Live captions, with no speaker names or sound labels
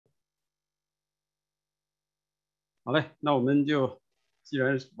好嘞，那我们就既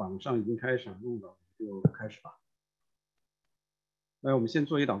然网上已经开始录了，就开始吧。来，我们先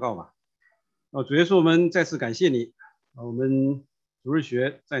做一祷告吧。主耶稣，我们再次感谢你。我们主日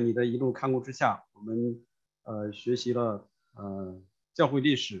学在你的一路看顾之下，我们学习了教会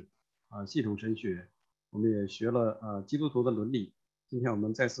历史系统神学，我们也学了基督徒的伦理。今天我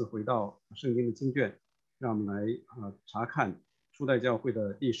们再次回到圣经的经卷，让我们来查看初代教会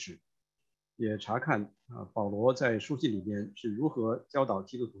的历史，也查看保罗在书信里面是如何教导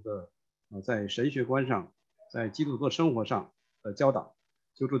基督徒的在神学观上，在基督徒的生活上的教导。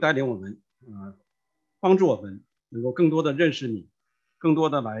求主带领我们帮助我们能够更多的认识你，更多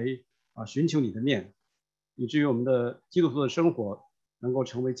的来寻求你的面，以至于我们的基督徒的生活能够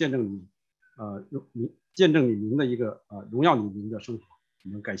成为见证你见证你名的一个荣耀你名的生活。我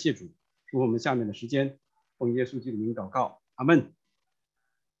们感谢主，祝我们下面的时间奉耶稣基督的名祷告，阿门。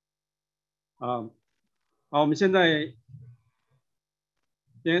我们现在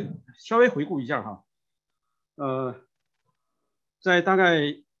先稍微回顾一下哈，在大概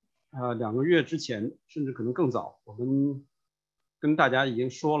2个月之前，甚至可能更早，我们跟大家已经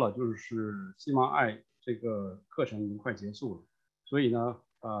说了，就是希望爱这个课程已经快结束了，所以呢，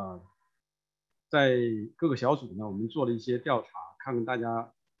在各个小组呢，我们做了一些调查，看看大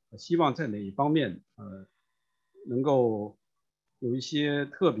家希望在哪一方面能够有一些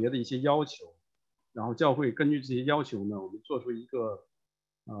特别的一些要求，然后教会根据这些要求呢，我们做出一个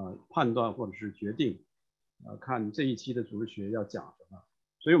判断或者是决定，看这一期的主日学要讲什么。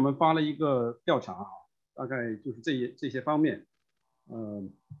所以我们发了一个调查大概就是这些方面，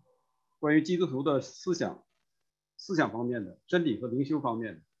关于基督徒的思想方面的，真理和灵修方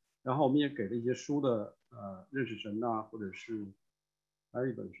面的。然后我们也给了一些书的认识神或者是还有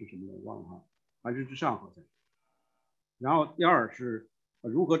一本是什么我忘了哈，凡事之上好像。然后第二是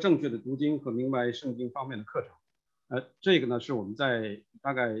如何正确的读经和明白圣经方面的课程。这个呢是我们在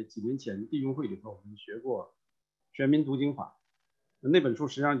大概几年前弟兄会里头我们学过全民读经法，那本书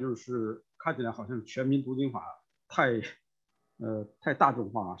实际上就是看起来好像全民读经法太大众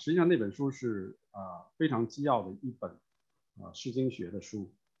化，实际上那本书是非常基要的一本释经学的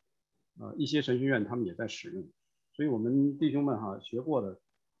书，一些神学院他们也在使用，所以我们弟兄们学过的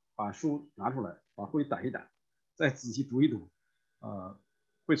把书拿出来，把会掸一掸，再仔细读一读，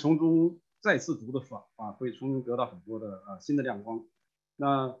会从中再次读的会从中得到很多的新的亮光。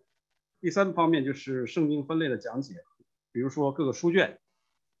那第三方面就是圣经分类的讲解，比如说各个书卷，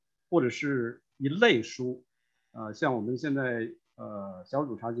或者是一类书，像我们现在小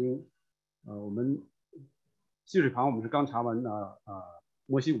组查经，我们细水旁我们是刚查完的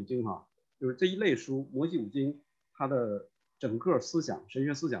摩西五经就是这一类书摩西五经它的整个思想神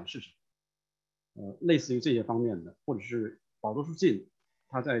学思想是什么，类似于这些方面的，或者是保罗书信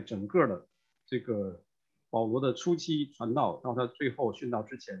他在整个的这个保罗的初期传道到他最后殉道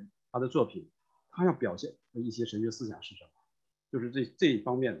之前他的作品，他要表现的一些神学思想是什么，就是这一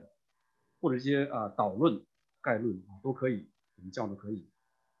方面的，或者一些导论概论都可以，我们叫都可以。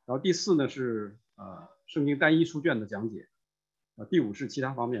然后第四呢是圣经单一书卷的讲解，第五是其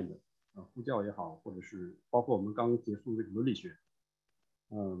他方面的呼教也好，或者是包括我们刚结束这个伦理学，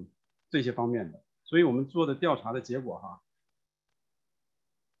这些方面的。所以我们做的调查的结果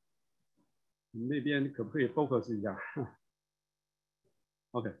你们那边可不可以 focus 一下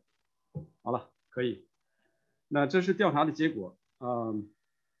？OK， 好了，可以。那这是调查的结果。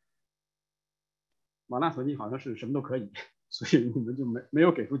马纳团体好像是什么都可以，所以你们就没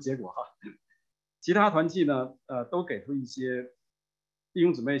有给出结果其他团体呢，都给出一些弟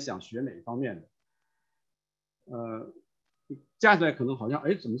兄姊妹想学哪一方面的，加起来可能好像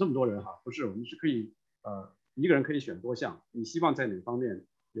怎么这么多人不是，我们是可以一个人可以选多项，你希望在哪方面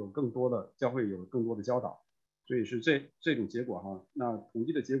有更多的教会有更多的教导，所以是这种结果那统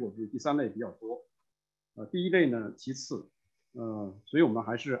计的结果是第三类比较多，第一类呢其次，所以我们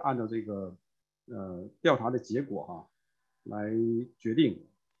还是按照这个调查的结果来决定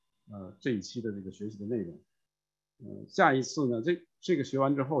这一期的这个学习的内容。下一次呢，这个学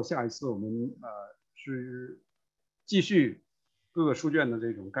完之后，下一次我们是继续各个书卷的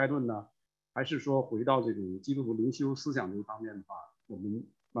这种概论呢，还是说回到这种基督徒灵修思想这一方面的话，我们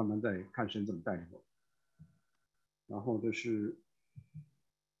慢慢再看神怎么带领我。然后这是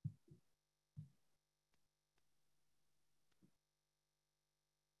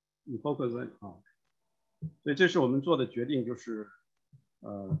你 focus 所以这是我们做的决定，就是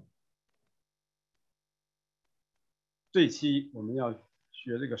这一期我们要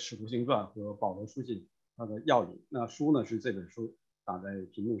学这个使徒行传和保罗书信它的要领。那书呢是这本书打在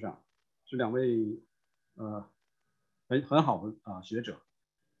屏幕上，是两位很好的学者，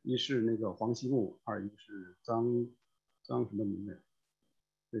一是那个黄希木，二一是张张什么名的，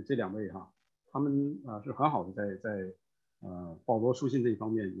对，这2位哈，他们是很好的在保罗书信这一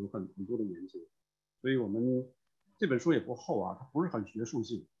方面有很多的研究，所以我们这本书也不厚啊，它不是很学术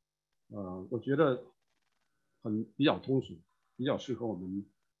性，我觉得比较通俗，比较适合我们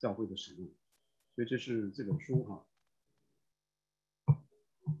教会的使用，所以这是这本书哈。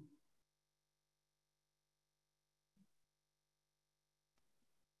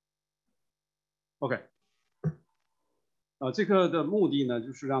OK，这个的目的呢，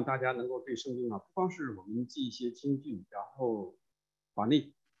就是让大家能够对圣经啊，不光是我们记一些金句，然后把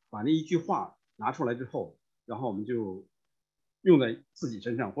那一句话拿出来之后，然后我们就用在自己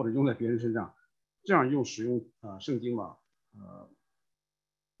身上或者用在别人身上，这样使用圣经嘛，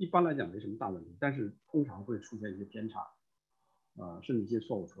一般来讲没什么大问题，但是通常会出现一些偏差，甚至一些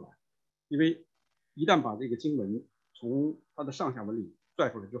错误出来，因为一旦把这个经文从它的上下文里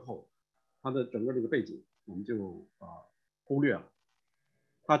拽出来之后，它的整个这个背景我们就忽略了，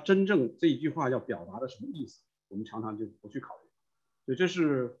它真正这一句话要表达的什么意思，我们常常就不去考虑，所以这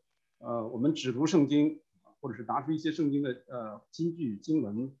是我们只读圣经或者是拿出一些圣经的金句经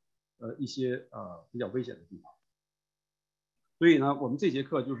文一些比较危险的地方。所以呢，我们这节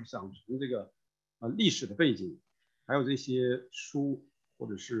课就是想从这个历史的背景，还有这些书或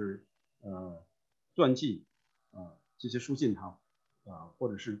者是传记这些书信哈或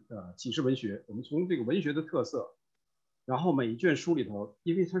者是启示文学，我们从这个文学的特色，然后每一卷书里头，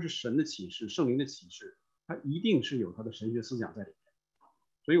因为它是神的启示、圣灵的启示，它一定是有它的神学思想在里面，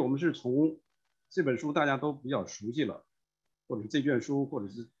所以我们是从这本书大家都比较熟悉了，或者是这卷书，或者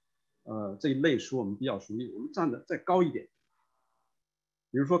是这一类书我们比较熟悉，我们站得再高一点。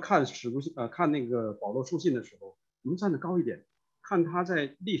比如说看看那个保罗书信的时候，我们站得高一点，看他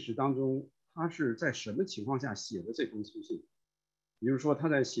在历史当中他是在什么情况下写的这封书信。比如说他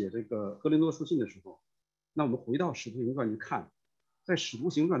在写这个哥林多书信的时候，那我们回到使徒行传去看，在使徒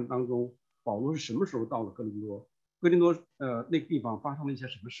行传当中，保罗是什么时候到了哥林多？哥林多那个地方发生了一些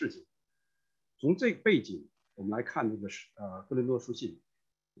什么事情？从这个背景我们来看这个哥林多书信，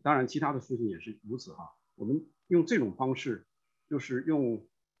当然其他的书信也是如此哈。我们用这种方式，就是用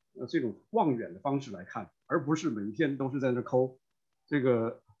这种望远的方式来看，而不是每天都是在那抠这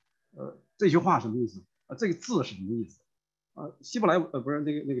个这句话什么意思这个字是什么意思希伯来不是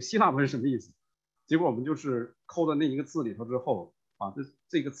那个希腊文是什么意思？结果我们就是抠到那一个字里头之后，把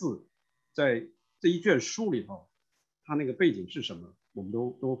这个字在这一卷书里头，它那个背景是什么，我们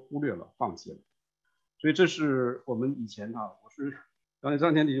都忽略了，放弃了。所以这是我们以前我是刚才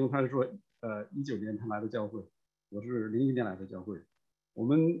张天弟兄他是说19年他来的教会，我是01年来的教会，我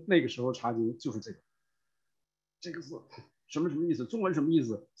们那个时候查经就是这个字什么意思，中文什么意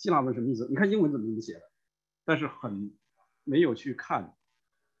思，希腊文什么意思，你看英文怎么写的，但是没有去看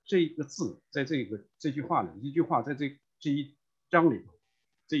这个字在这句话里，一句话在这一章里头，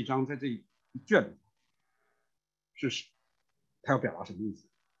这一章在这一卷里头是他要表达什么意思，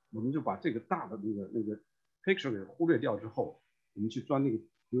我们就把这个大的那个 picture 给忽略掉之后，我们去钻那个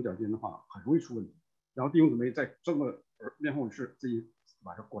牛角尖的话，很容易出问题。然后弟兄姊妹在这么面后是这一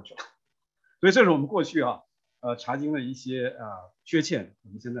马上过去了，所以这是我们过去查经的一些缺陷，我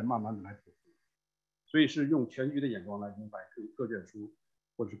们现在慢慢的来补足。所以是用全局的眼光来明白各卷书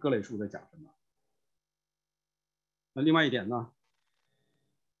或者是各类书在讲什么。那另外一点呢，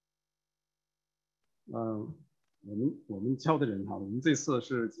我们教的人我们这次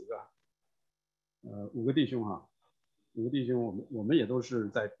是几个5个弟兄5个弟兄，我们也都是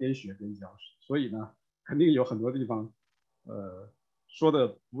在边学边教，所以呢，肯定有很多地方说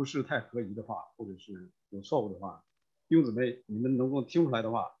的不是太合宜的话，或者是有错误的话，弟兄姊妹你们能够听出来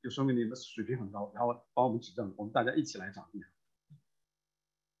的话，就说明你们水平很高，然后帮我们指正，我们大家一起来长进。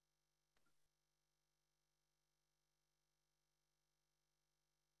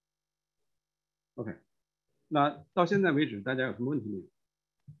OK， 那到现在为止，大家有什么问题没有？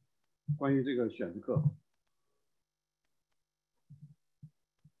关于这个选择课，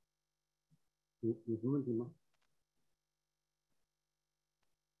有什么问题吗？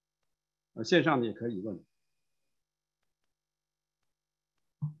线上的也可以问。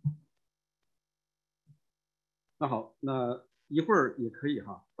那好，那一会儿也可以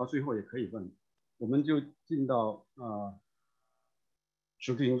到最后也可以问，我们就进到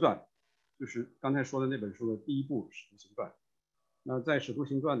使徒行传，就是刚才说的那本书的第一部使徒行传。那在使徒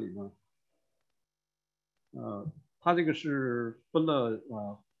行传里呢，它这个是分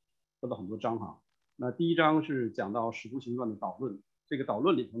了很多章那第一章是讲到使徒行传的导论，这个导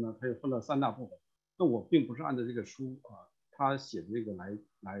论里头呢，它又分了3大部分。那我并不是按照这个书他写的这个来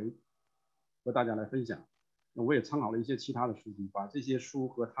和大家来分享。那我也参考了一些其他的书籍，把这些书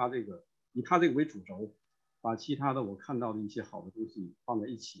和他这个以他这个为主轴，把其他的我看到的一些好的东西放在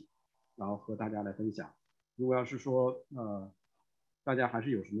一起，然后和大家来分享。如果要是说大家还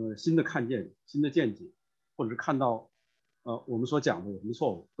是有什么新的看见、新的见解，或者是看到我们所讲的有什么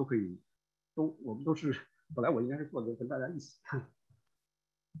错误，都可以，我们都是本来我应该是坐着跟大家一起看，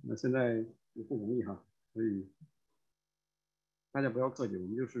那现在也不容易哈，所以大家不要客气，我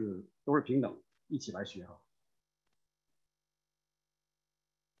们就是都是平等，一起来学哈。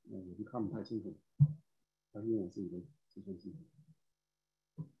我就看不太清楚，还是用我自己的计算机。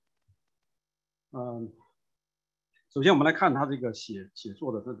首先我们来看他这个写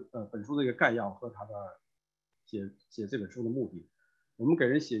作的本书的一个概要和他的写这本书的目的。我们给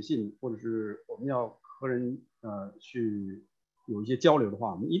人写信，或者是我们要和人去有一些交流的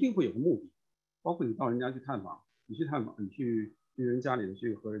话，我们一定会有个目的。包括你到人家去探访，你去人家里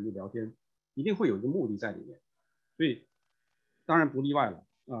去和人家聊天，一定会有一个目的在里面。所以当然不例外了。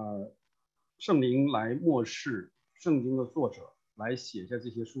圣灵来漠视圣经的作者来写下这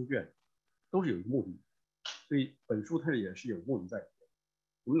些书卷，都是有一个目的。所以本书它也是有目的在里面。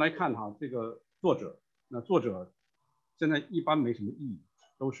我们来看哈，这个作者，那作者现在一般没什么意义，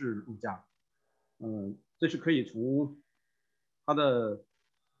都是路加。这是可以从他的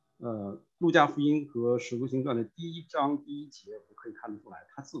路加福音和使徒行传的第1章第1节，我们可以看得出来，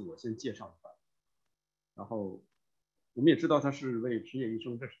他自我先介绍一番。然后我们也知道他是位职业医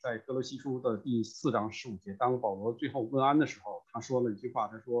生，这是在哥罗西书的第4章15节，当保罗最后问安的时候，他说了一句话，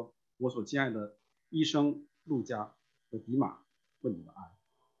他说：“我所亲爱的医生路加和迪马问你们安。”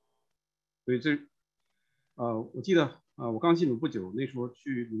所以我记得我刚信主不久，那时候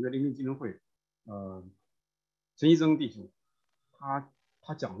去纽约灵命基金会，陈一增弟兄，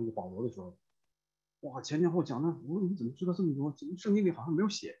他讲那个保罗的时候，哇，前前后讲的，我说你怎么知道这么多？怎么圣经里好像没有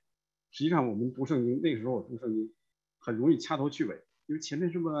写？实际上我们读圣经，那个时候我读圣经很容易掐头去尾，因为前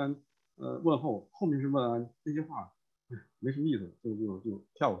面是问安，问候，后面是问安，这些话没什么意思，就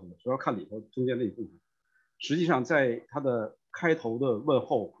跳过去了。主要看里头中间那一部分。实际上在他的开头的问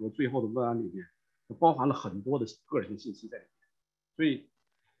候和最后的问安里面，包含了很多的个人信息在里面。所以，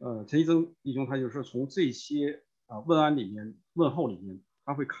陈一增弟兄他就是说，从这些问安里面、问候里面，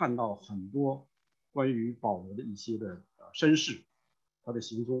他会看到很多关于保罗的一些的身世，他的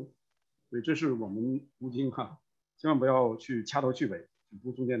行踪。所以这是我们读经千万不要去掐头去尾，只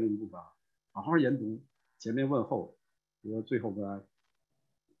读中间那一部分啊，好好研读前面问候和最后问安。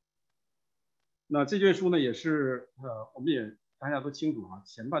那这卷书呢，也是我们也大家都清楚啊，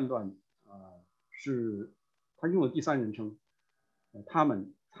前半段是他用了第3人称，他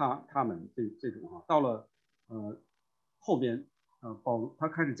们这种到了后边他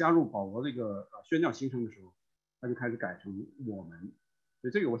开始加入保罗这个宣教行程的时候，他就开始改成我们，所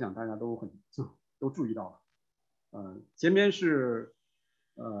以这个我想大家都注意到了。前面是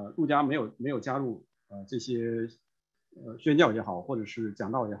路加没有加入这些宣教也好，或者是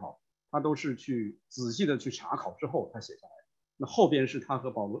讲道也好，他都是去仔细的去查考之后他写下来。那后边是他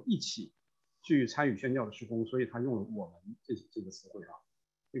和保罗一起去参与宣教的事工，所以他用了我们这个词汇啊，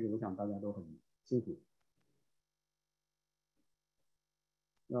这个我想大家都很清楚。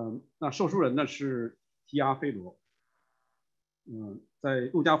那受书人呢是提阿非罗，在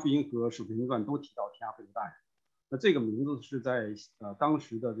路加福音和使徒行传都提到提阿非罗大人。那这个名字是在当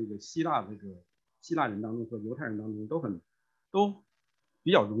时的这个希腊人当中和犹太人当中都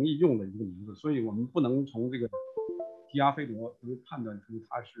比较容易用的一个名字，所以我们不能从这个提阿非罗就判断出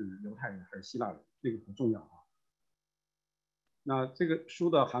他是犹太人还是希腊人，这个不重要啊。那这个书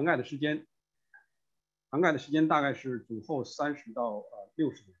的涵盖的时间大概是主后30到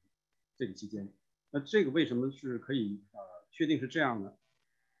60年这个期间。那这个为什么是可以确定是这样呢？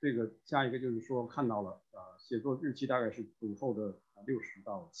这个下一个就是说看到了写作日期大概是主后的60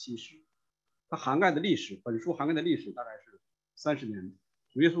到70。它涵盖的历史，本书涵盖的历史大概是30年。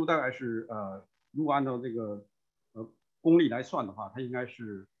主耶稣大概是如果按照这个公历来算的话，他应该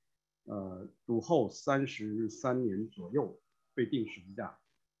是主后33年左右被钉十字架，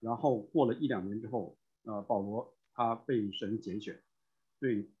然后过了1、2年之后，保罗他被神拣选，所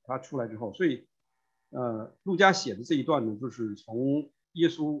以他出来之后，所以路加写的这一段呢，就是从耶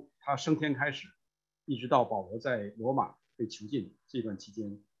稣他升天开始，一直到保罗在罗马被囚禁这段期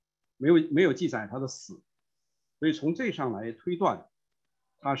间，没有记载他的死，所以从这上来推断，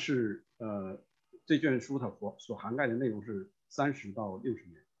他是这卷书它所涵盖的内容是30到60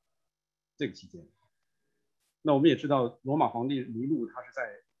年这个期间。那我们也知道，罗马皇帝尼禄他是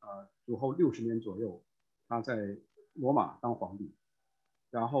在主后60年左右，他在罗马当皇帝，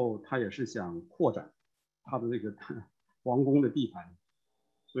然后他也是想扩展他的这个王宫的地盘，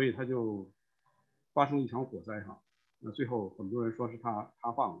所以他就发生一场火灾哈。那最后很多人说是他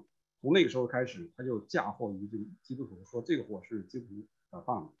塌放了，从那个时候开始，他就嫁祸于这个基督徒，说这个祸是基督徒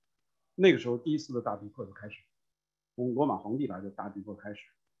放的。那个时候第一次的大逼迫就开始，从罗马皇帝来的大逼迫开始，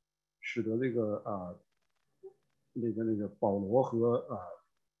使得这个那个保罗和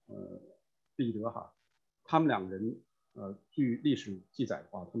彼得哈，他们两个人据历史记载的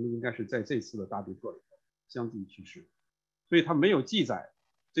话，他们应该是在这次的大逼迫里头相继去世，所以他没有记载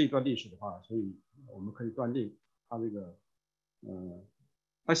这一段历史的话，所以我们可以断定他这个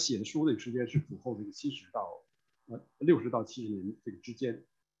他写的书的时间是主后这个60到70年这个之间。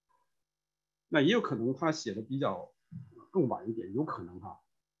那也有可能他写的比较更晚一点，有可能哈，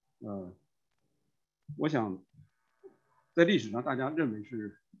我想在历史上大家认为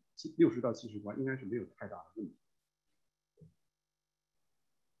是60到70关，应该是没有太大的问题。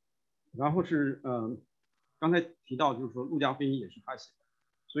然后是刚才提到就是说路加福音也是他写的，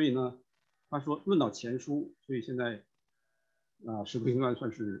所以呢，他说论到前书，所以现在使徒行传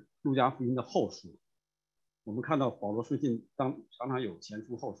算是路加福音的后书。我们看到保罗书信常常有前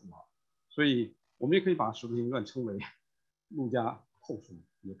书后书啊，所以我们也可以把使徒行传称为路加后书，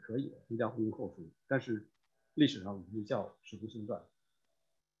也可以路加福音后书，但是历史上我们就叫使徒行传，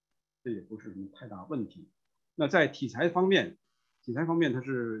这也不是什么太大问题。那在题材方面它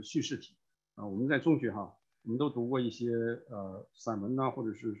是叙事体我们在中学哈，我们都读过一些散文或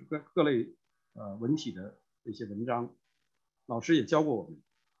者是各类文体的一些文章，老师也教过我们。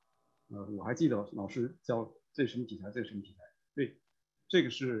我还记得老师教这是什么题材，这是什么题材。对，这个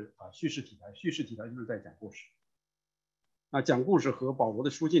是叙事题材，叙事题材就是在讲故事。那讲故事和保罗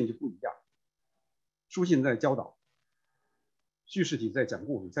的书信就不一样，书信在教导，叙事体在讲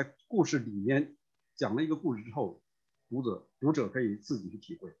故事，在故事里面讲了一个故事之后，读者可以自己去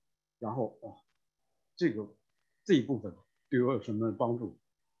体会，然后这一部分对我有什么帮助？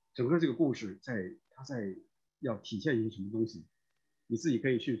整个这个故事它在要体现一些什么东西？你自己可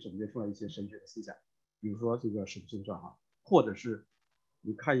以去总结出来一些神学的思想，比如说这个使徒行传或者是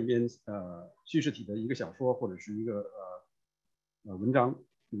你看一篇叙事体的一个小说或者是一个文章，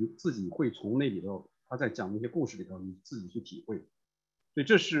你自己会从那里头他在讲那些故事里头你自己去体会，所以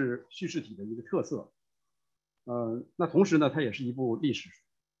这是叙事体的一个特色。那同时呢，它也是一部历史书，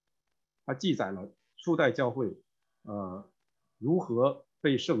它记载了初代教会如何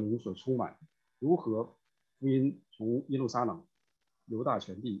被圣灵所充满，如何福音从耶路撒冷、犹大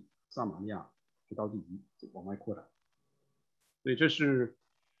全地、撒玛利亚直到地极往外扩展。所以这是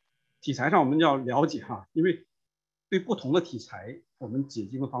题材上我们要了解因为对不同的题材，我们解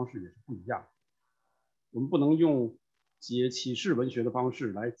经的方式也是不一样。我们不能用解启示文学的方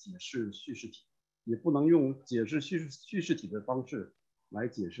式来解释叙事体，也不能用解释叙事体的方式来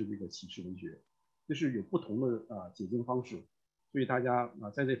解释这个启示文学，就是有不同的解经方式。所以大家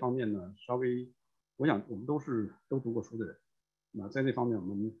在这方面呢，稍微，我想我们都读过书的人，在这方面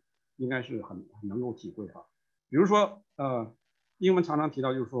我们应该是很能够体会比如说英文常常提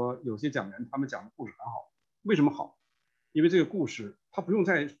到就是说有些讲员他们讲的故事很好，为什么好？因为这个故事他不用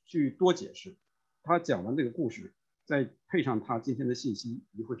再去多解释，他讲完这个故事，再配上他今天的信息，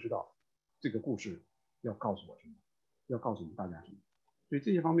你会知道这个故事要告诉我什么，要告诉我们大家什么。所以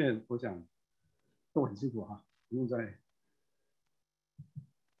这些方面我想都很清楚不用再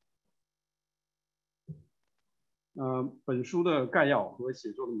本书的概要和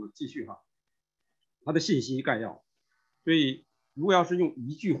写作的继续它的信息概要。所以如果要是用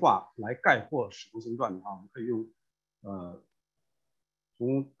一句话来概括《使徒行传》的话，我们可以用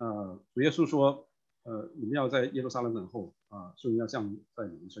从主耶稣说你们要在耶路撒冷等候圣灵要降临在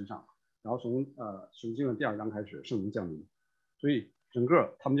你们身上，然后从使徒行传第2章开始圣灵降临，所以整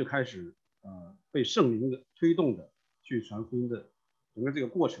个他们就开始被圣灵的推动的去传福音的整个这个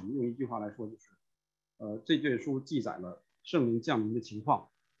过程，用一句话来说就是这卷书记载了圣灵降临的情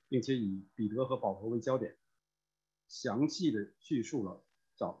况，并且以彼得和保罗为焦点，详细的叙述了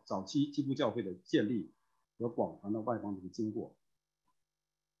早期基督教会的建立和广传到外邦的经过。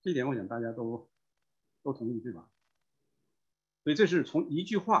这一点我想大家都同意，对吧？所以这是从一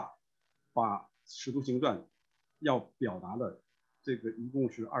句话把《使徒行传》要表达的这个一共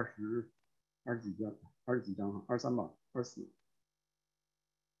是二十几章23吧，24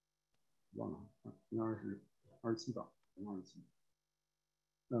忘了应该是27吧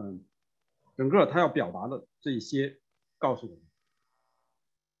，27。整个他要表达的这些告诉我们，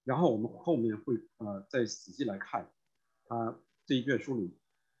然后我们后面会再仔细来看他这一卷书里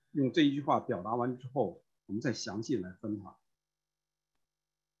用这一句话表达完之后，我们再详细来分它。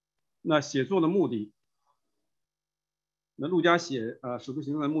那写作的目的，那路加写使徒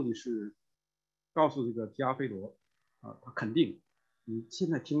行传的目的是告诉这个提阿非罗他肯定你现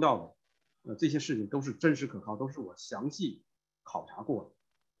在听到的这些事情都是真实可靠，都是我详细考察过的。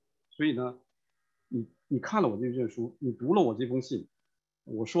所以呢，你看了我这卷书，你读了我这封信，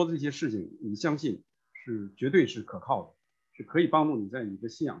我说的这些事情，你相信是绝对是可靠的，是可以帮助你在你的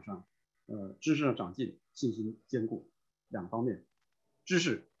信仰上，知识上长进，信心坚固两方面，知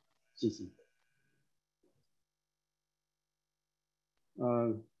识、信心。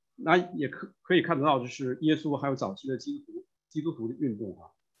那也可以看得到，就是耶稣还有早期的基督徒的运动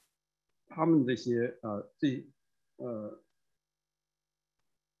啊，他们这些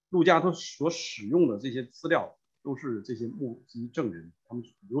陆家他所使用的这些资料，都是这些目击证人他们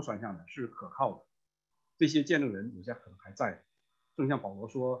流传下来是可靠的。这些见证人有些可能还在，正像保罗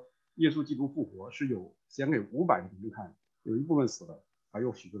说，耶稣基督复活是有显给500个人看，有一部分死了，还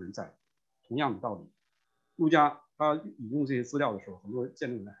有许多人在。同样的道理，陆家他引用这些资料的时候，很多见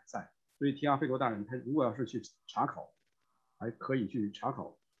证人还在，所以提阿非罗大人他如果要是去查考，还可以去查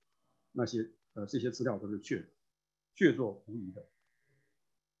考那些这些资料都是确凿无疑的。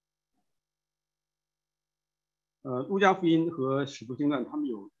路加福音和使徒行传他们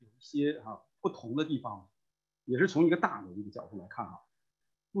有一些不同的地方，也是从一个大的一个角度来看啊。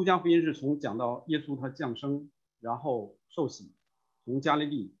路加福音是从讲到耶稣他降生，然后受洗，从加利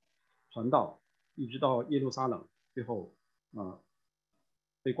利传道，一直到耶路撒冷，最后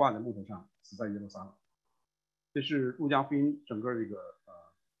被挂在木头上，死在耶路撒冷。这是路加福音整个这个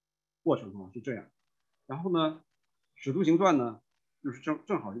过程是这样。然后呢，使徒行传呢，就是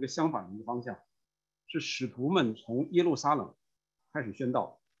正好一个相反的一个方向。是使徒们从耶路撒冷开始宣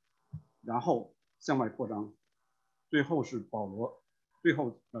道，然后向外扩张，最后是保罗，最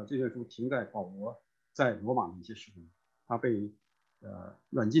后这卷书停在保罗在罗马的一些事情，他被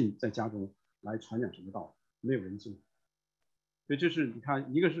软禁在家中来传讲神的道，没有人信。所以这是你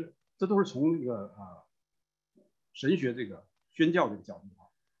看，一个是这都是从这个神学这个宣教这个角度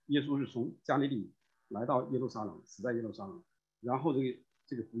耶稣是从加利利来到耶路撒冷，死在耶路撒冷，然后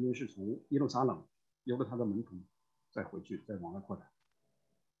这个福音是从耶路撒冷由了他的门徒再回去，再往外扩展。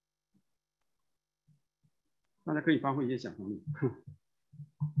大家可以发挥一些想象力。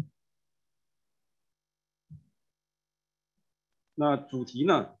那主题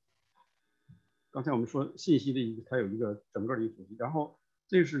呢？刚才我们说信息的它有一个整个的一个主题，然后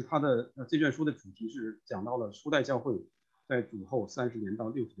这是它的这卷书的主题是讲到了初代教会在主后30年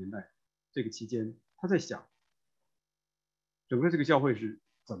到60年代这个期间，他在想整个这个教会是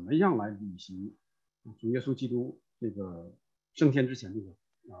怎么样来履行主耶稣基督这个升天之前这个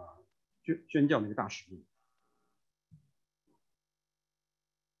宣教的一个大使命。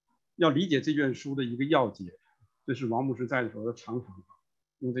要理解这卷书的一个要解，这是王牧师在的时候常常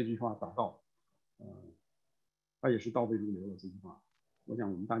用这句话祷告，他也是倒背如流的这句话。我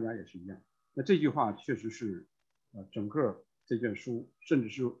想我们大家也是一样。那这句话确实是整个这卷书，甚至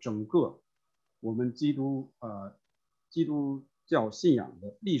是整个我们基督教信仰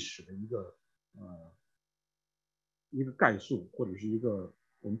的历史的一个概述，或者是一个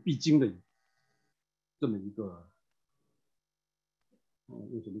我们必经的这么一个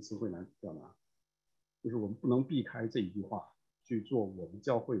用什么词汇来表达？就是我们不能避开这一句话去做我们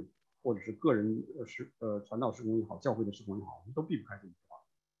教会或者是个人传道事工也好，教会的事工也好，我们都避不开这句话。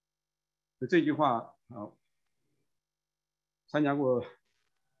所以这句话参加过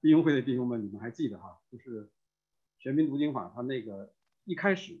弟兄会的弟兄们，你们还记得就是全民读经法，他那个一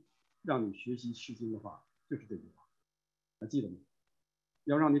开始让你学习诗经的话，就是这句话，还记得吗？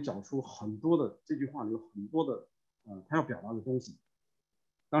要让你找出很多的这句话里有很多的他要表达的东西。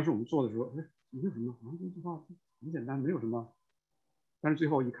当时我们做的时候，没有什么，好像这句话很简单，没有什么。但是最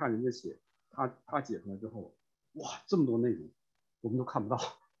后一看人家写，他解出来之后，哇，这么多内容，我们都看不到。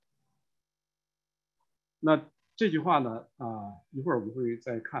那这句话呢，一会儿我们会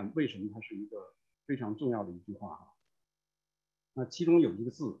再看为什么它是一个非常重要的一句话那其中有一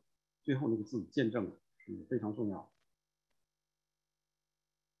个字，最后那个字见证是非常重要。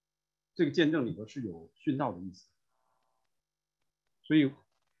这个见证里头是有殉道的意思，所以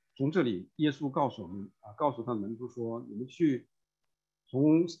从这里耶稣告诉我们告诉他们门徒说，你们去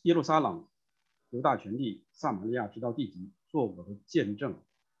从耶路撒冷、犹大全地、撒玛利亚直到地极，做我的见证。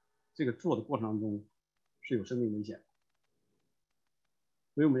这个做的过程当中是有生命危险，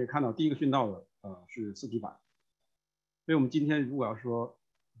所以我们也看到第一个殉道的是司提反。所以我们今天如果要说，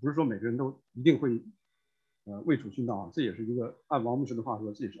不是说每个人都一定会为主殉道这也是一个按王牧师的话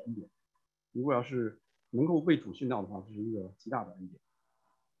说，这也是恩典。如果要是能够为主殉道的话，这是一个极大的恩典。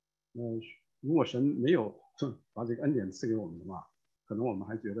如果神没有把这个恩典赐给我们的话，可能我们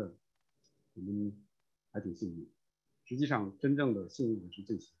还觉得我们还挺幸运。实际上，真正的幸运的是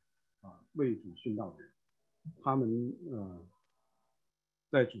这些为主殉道的人，他们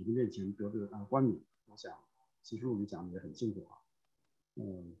在主的面前得的冠冕。我想启示录里讲的也很清楚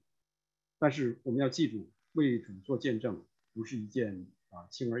但是我们要记住，为主做见证不是一件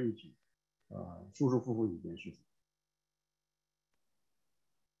轻而易举、舒舒服服的一件事情。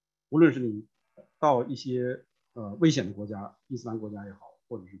无论是你到一些危险的国家，伊斯兰国家也好，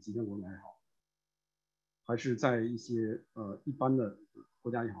或者是极端国家也好，还是在一些一般的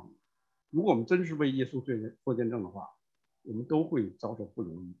国家也好，如果我们真是为耶稣做见证的话，我们都会遭受不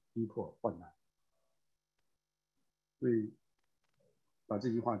容易、逼迫、患难。所以把这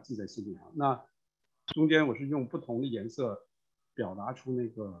句话记在心里哈。那中间我是用不同的颜色表达出那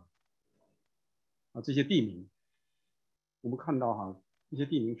个这些地名。我们看到哈，这些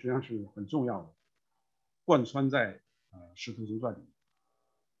地名实际上是很重要的，贯穿在使徒行传里。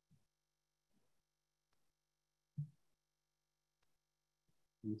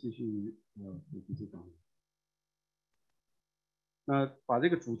我们继续主题这方面。那把这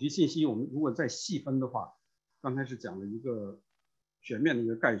个主题信息，我们如果再细分的话，刚才是讲了一个全面的一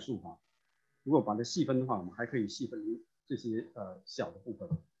个概述哈。如果把它细分的话，我们还可以细分这些小的部分。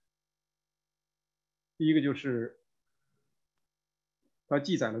第一个就是它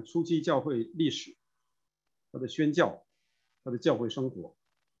记载了初期教会历史，它的宣教，它的教会生活。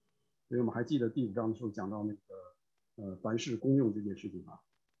所以我们还记得第5章的时候讲到那个凡事公用这件事情啊。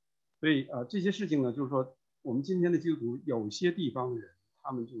所以这些事情呢，就是说我们今天的基督徒有些地方的人，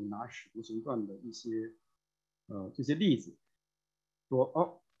他们就拿使徒行传的一些这些例子，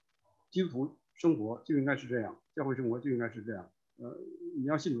说基督徒生活就应该是这样，教会生活就应该是这样。你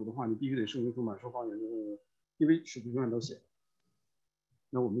要信主的话，你必须得圣灵充满，说方言，因为使徒行传都写了。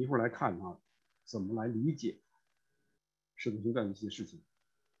那我们一会儿来看怎么来理解使徒行传的一些事情。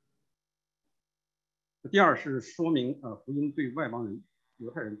第二是说明福音对外邦人、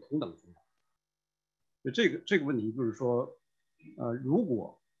犹太人同等重要。这个问题就是说，如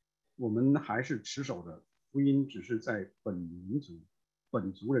果我们还是持守的福音只是在本民族、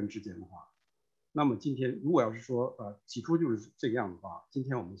本族人之间的话，那么今天如果要是说起初就是这个样的话，今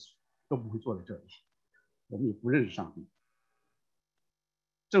天我们都不会坐在这里，我们也不认识上帝。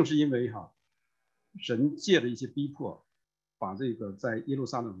正是因为神借着一些逼迫，把这个在耶路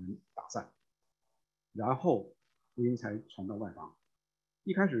撒冷人打散，然后福音才传到外邦。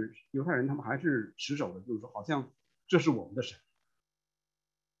一开始犹太人他们还是持守的，就是说好像这是我们的神。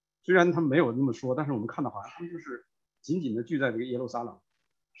虽然他们没有那么说，但是我们看到好像他们就是紧紧的聚在这个耶路撒冷，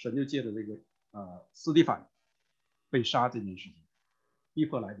神就借着这个斯蒂凡被杀这件事情，逼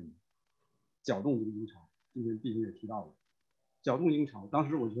迫来临，搅动这个营潮。今天弟兄也提到了搅动营潮。当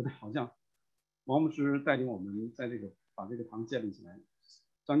时我觉得好像王牧师带领我们在把这个堂建立起来，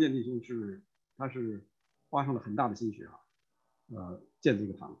张建弟兄他是花上了很大的心血建这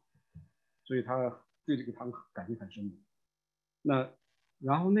个堂，所以他对这个堂感情很深的。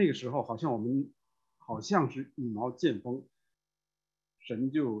然后那个时候好像我们好像是羽毛见风，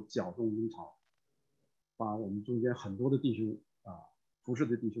神就搅动阴潮，把我们中间很多的弟兄服侍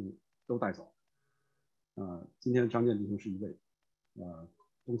的弟兄都带走。今天的张建弟兄是一位，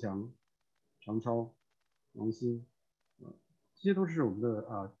东强、常超、王鑫，这些都是我们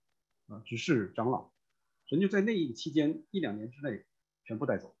的执事长老，神就在那一期间1-2年之内全部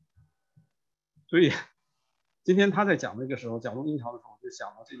带走。所以今天他在讲那个时候搅动阴潮的时候，就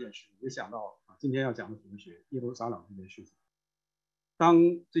想到这件事，也想到今天要讲的主题是耶路撒冷这件事情。当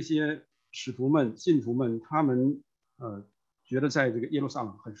这些使徒们、信徒们，他们觉得在这个耶路撒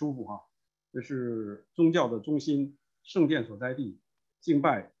冷很舒服这是宗教的中心、圣殿所在地、敬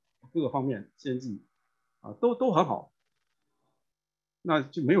拜各个方面、献祭都很好，那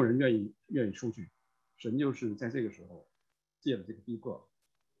就没有人愿意出去。神就是在这个时候借了这个逼迫，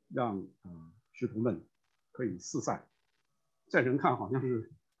让使徒们可以四散。在人看好像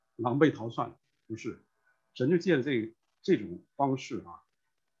是狼狈逃窜，不是，神就借了这种方式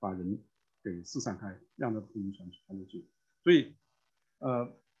把人给四散开，让他福音传出去。所以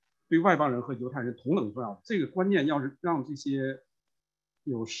对外邦人和犹太人同等重要。这个观念要是让这些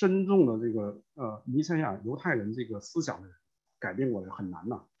有深重的这个弥赛亚犹太人这个思想的人改变过来很难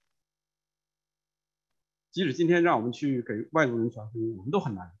呐。即使今天让我们去给外族人传福音，我们都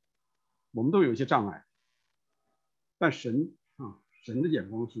很难，我们都有一些障碍。但神的眼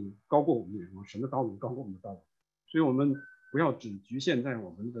光是高过我们的眼光，神的道路高过我们的道路，所以我们不要只局限在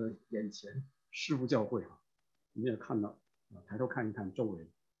我们的眼前，事奉教会我们也看到抬头看一看周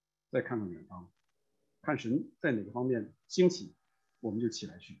围，再看看远方，看神在哪个方面兴起，我们就起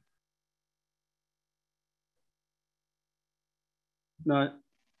来去。那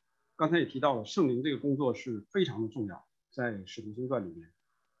刚才也提到了，圣灵这个工作是非常的重要，在使徒行传里面，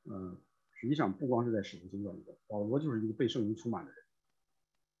实际上不光是在使徒行传里面，保罗就是一个被圣灵充满的人。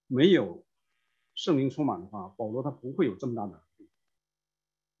没有圣灵充满的话，保罗他不会有这么大的能力。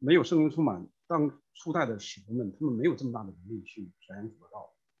没有圣灵充满，当初代的使徒们他们没有这么大的能力去传扬主的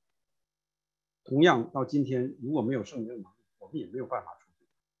道。同样到今天，如果没有圣灵的能力，我们也没有办法出去。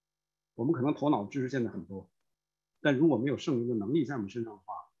我们可能头脑知识现在很多，但如果没有圣灵的能力在我们身上的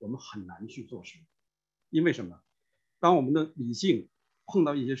话，我们很难去做事。因为什么？当我们的理性碰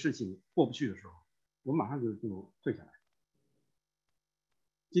到一些事情过不去的时候，我们马上就退下来。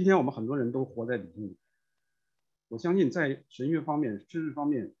今天我们很多人都活在理性里，我相信在神学方面、知识方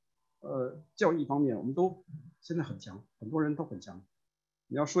面、教育方面，我们都现在很强，很多人都很强。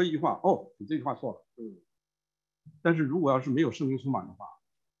你要说一句话，哦，你这句话错了，但是如果要是没有圣灵充满的话，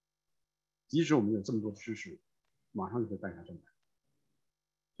即使我们有这么多的知识，马上就会败下阵来。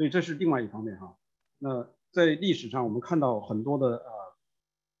所以这是另外一方面哈。那在历史上，我们看到很多的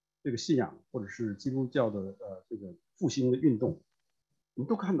这个信仰或者是基督教的这个复兴的运动，我们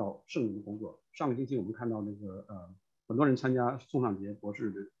都看到圣灵的工作。上个星期我们看到那个很多人参加宋尚节博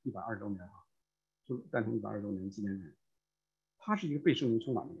士的120周年啊，就诞辰120周年纪念日，他是一个被圣灵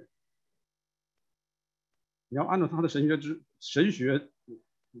充满的人。你要按照他的神学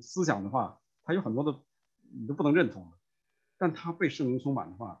思想的话，他有很多的你都不能认同的，但他被圣灵充满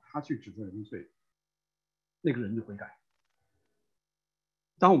的话，他去指责人的罪，那个人就悔改。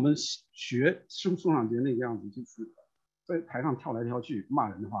当我们学宋尚节那个样子，就是在台上跳来跳去骂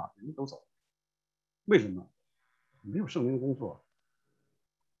人的话，人家都走。为什么？没有圣灵的工作。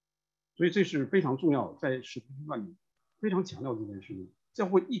所以这是非常重要，在使徒行传里非常强调这件事情。教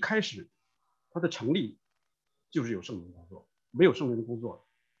会一开始它的成立就是有圣灵的工作，没有圣灵的工作，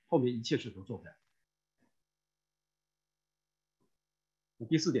后面一切事都做不了。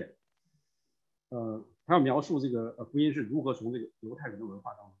第4点，他要描述这个福音是如何从这个犹太人的文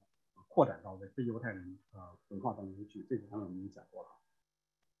化当中扩展到非犹太人文化当中去，这个刚才我们已经讲过了。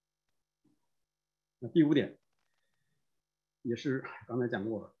那第5点也是刚才讲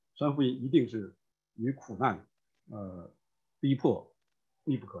过了，传福音一定是与苦难、逼迫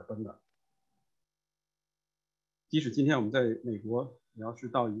密不可分的。即使今天我们在美国，你要是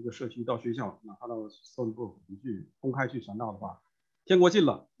到一个社区、到学校，哪怕到 Stony Brook 你去公开去传道的话，天国近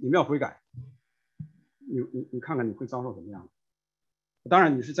了，你们要悔改，你看看你会遭受怎么样？当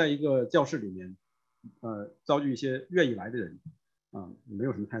然，你是在一个教室里面，遭遇一些愿意来的人，没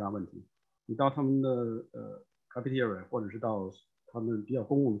有什么太大问题。你到他们的cafeteria 或者是到他们比较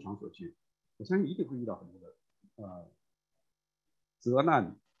公共的场所去，我相信一定会遇到很多的责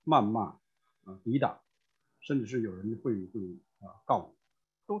难、谩骂、抵挡，甚至是有人会告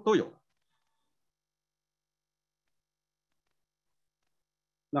你，都有。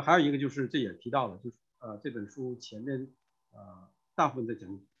那还有一个就是这也提到了，就是这本书前面大部分在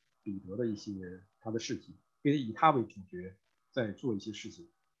讲彼得的一些他的事情，并且以他为主角在做一些事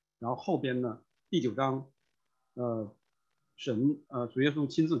情。然后后边呢，第9章，主耶稣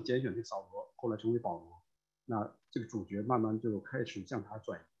亲自拣选这扫罗，后来成为保罗。那这个主角慢慢就开始向他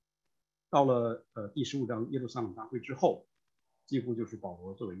转移。到了第15章耶路撒冷大会之后，几乎就是保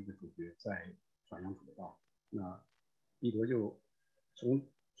罗作为一个主角在传扬主的道。那彼得就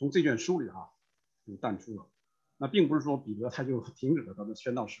从这卷书里就淡出了。那并不是说彼得他就停止了他的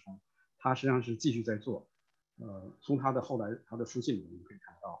宣道事工，他实际上是继续在做。从他的后来他的书信里面可以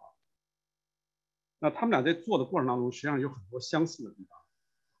看到那他们俩在做的过程当中，实际上有很多相似的地方。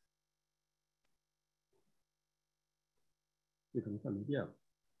这可能快没电了。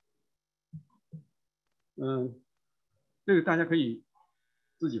这个大家可以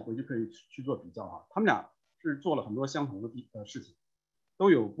自己回去可以去做比较他们俩是做了很多相同的事情，都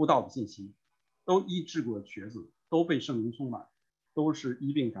有布道的信息，都医治过瘸子，都被圣灵充满，都是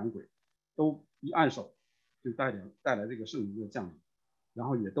医病赶鬼，都一按手就带来这个圣灵的降临，然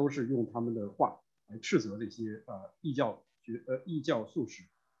后也都是用他们的话来斥责这些异教术士，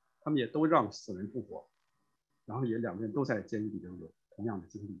他们也都让死人复活，然后也两个人都在监狱里边有同样的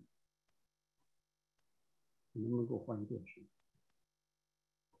经历。你能不能给我换一个电视？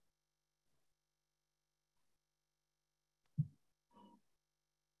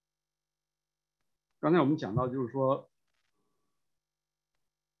刚才我们讲到，就是说，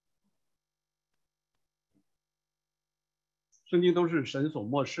圣经都是神所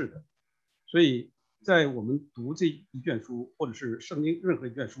默示的，所以在我们读这一卷书，或者是圣经任何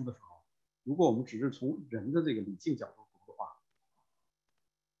一卷书的时候，如果我们只是从人的这个理性角度读的话，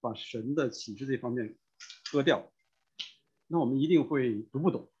把神的启示这方面割掉，那我们一定会读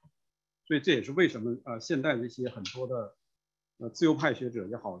不懂。所以这也是为什么现代这些很多的自由派学者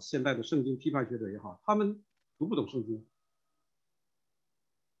也好，现代的圣经批判学者也好，他们读不懂圣经。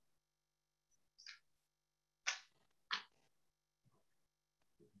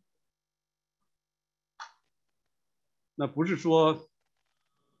那不是说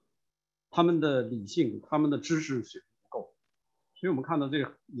他们的理性、他们的知识水平不够，所以我们看到这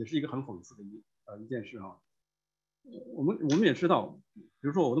个也是一个很讽刺的一件事啊。我们也知道，比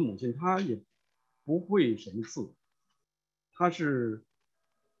如说我的母亲，她也不会神字，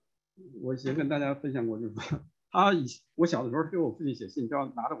我以前跟大家分享过，就是说我小的时候给我父亲写信，就要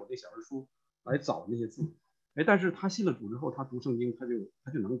拿着我这小人书来找那些字，但是他信了主之后，他读圣经，他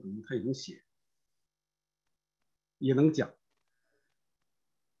就能读，他也能写，也能讲，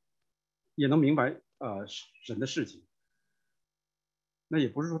也能明白神的事情。那也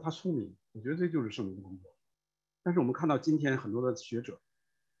不是说他聪明，我觉得这就是圣灵的工作。但是我们看到今天很多的学者，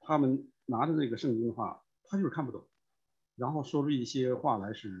他们拿着这个圣经的话，他就是看不懂，然后说出一些话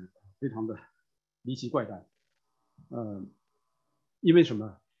来是非常的离奇怪诞。因为什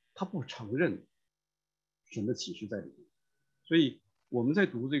么？他不承认神的启示在里面，所以我们在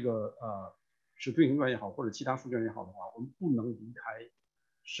读这个使徒行传也好，或者其他书卷也好的话，我们不能离开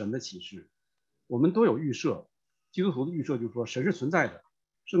神的启示。我们都有预设，基督徒的预设就是说神是存在的，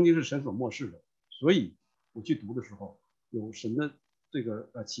圣经是神所默示的，所以我去读的时候有神的这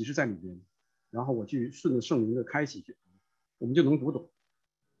个启示在里面，然后我去顺着圣灵的开启去读，我们就能读懂。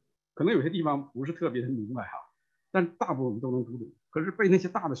可能有些地方不是特别的明白哈，但大部分我们都能读懂。可是被那些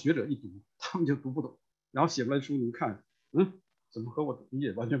大的学者一读，他们就读不懂，然后写出来的书你一看，怎么和我理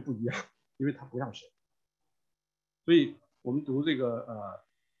解完全不一样？因为他不像神。所以我们读这个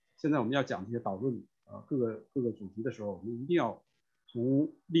现在我们要讲这些导论各个主题的时候，我们一定要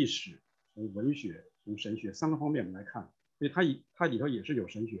从历史、从文学、从神学3个方面来看，所以它里头也是有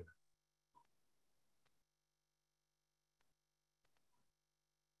神学的。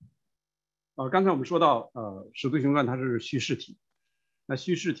刚才我们说到使徒行传它是叙事体，那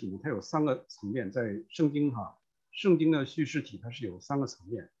叙事体呢它有3个层面，在圣经圣经的叙事体它是有3个层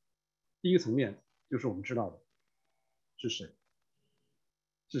面。第一个层面就是我们知道的是谁，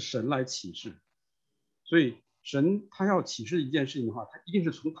是神来启示，所以神他要启示一件事情的话，他一定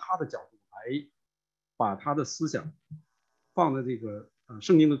是从他的角度来把他的思想放在这个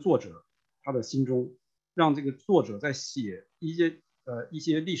圣经的作者他的心中，让这个作者在写一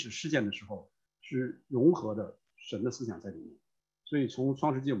些历史事件的时候是融合的神的思想在里面。所以从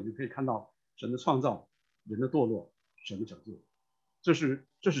创世纪我们就可以看到神的创造、人的堕落、神的拯救，这是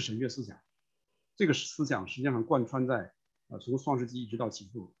神学思想。这个思想实际上贯穿在从创世纪一直到启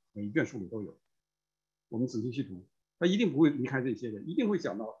示录每一卷书里都有。我们仔细去读，他一定不会离开这些的，一定会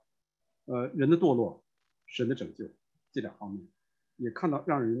讲到人的堕落、神的拯救这2方面，也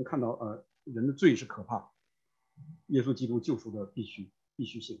让人看到人的罪是可怕，耶稣基督救赎的必须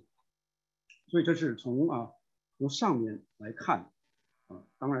性。所以这是从上面来看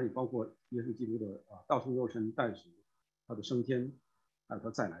当然也包括耶稣基督的道成肉身、代赎、他的升天，还有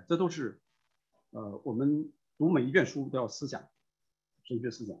他再来，这都是我们读每一卷书都要思想神学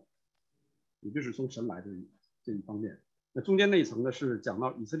思想，也就是从神来的这一方面。那中间那一层呢是讲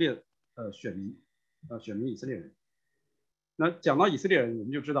到以色列选民以色列人。那讲到以色列人，我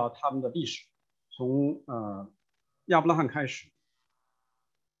们就知道他们的历史，从亚伯拉罕开始，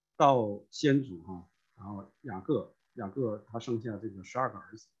到先祖然后雅各他生下这个12个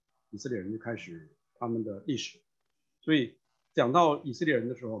儿子，以色列人就开始他们的历史。所以讲到以色列人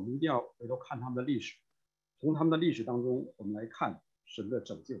的时候，我们一定要回头看他们的历史，从他们的历史当中，我们来看神的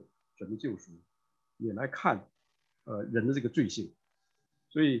拯救、神的救赎，也来看人的这个罪性。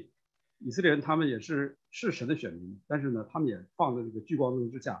所以以色列人他们也是神的选民，但是呢，他们也放在这个聚光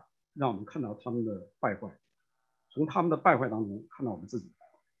灯之下，让我们看到他们的败坏，从他们的败坏当中看到我们自己的败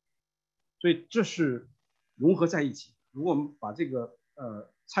坏。所以这是融合在一起。如果我们把这个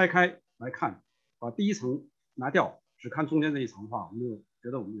拆开来看，把第一层拿掉，只看中间这一层的话，我们就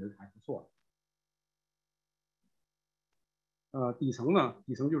觉得我们人还不错了。底层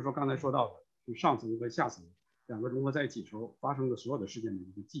就是说刚才说到的，就上层和下层2个融合在一起时候发生的所有的事件的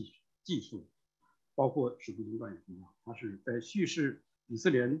一个记述，包括使徒行传也是一样，它是在叙事以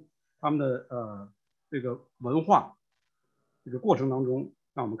色列人他们的这个文化这个过程当中，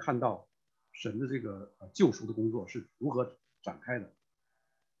让我们看到神的这个救赎的工作是如何展开的。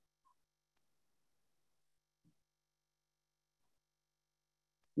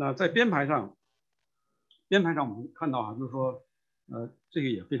那在编排上我们看到就是说这个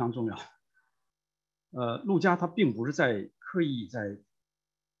也非常重要。路加他并不是刻意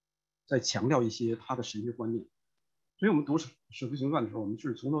在强调一些他的神学观念，所以我们读使徒行传的时候，我们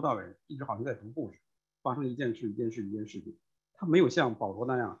是从头到尾一直好像在读故事，发生一件事，他没有像保罗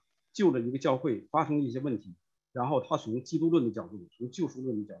那样就着一个教会发生一些问题，然后他从基督论的角度、从救赎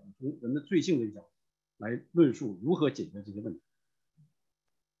论的角度、从人的罪性的角度来论述如何解决这些问题。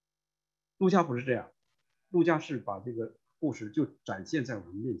路加不是这样，路加是把这个故事就展现在我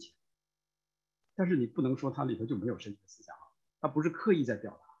们面前，但是你不能说它里头就没有神学思想，它不是刻意在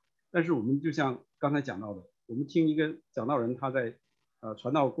表达。但是我们就像刚才讲到的，我们听一个讲道人他在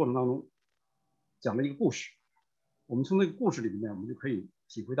传道过程当中讲了一个故事，我们从那个故事里面，我们就可以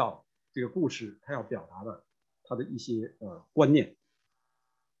体会到这个故事他要表达的他的一些观念。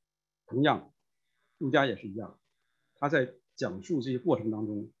同样，路加也是一样，他在讲述这些过程当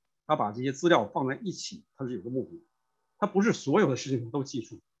中，他把这些资料放在一起，他是有个目的，他不是所有的事情都记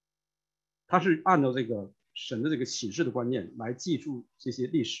述，他是按照这个神的这个启示的观念来记述这些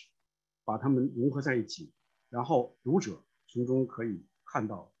历史，把它们融合在一起，然后读者从中可以看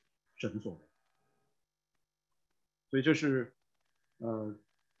到神的作为。所以这是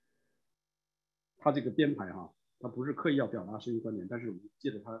他这个编排哈，他不是刻意要表达神学观点，但是我们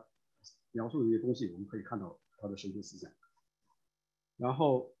借着他描述的这些东西，我们可以看到他的神学思想。然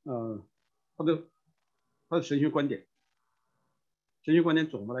后他的神学观点，神学观点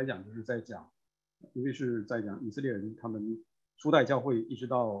总的来讲就是在讲，因为是在讲以色列人他们初代教会一直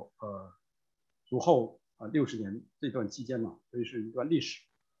到主后60年这段期间嘛，所以是一段历史。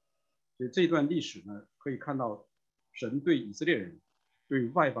所以这段历史呢，可以看到神对以色列人、对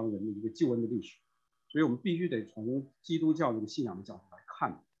外邦人的一个救恩的历史。所以我们必须得从基督教这个信仰的角度来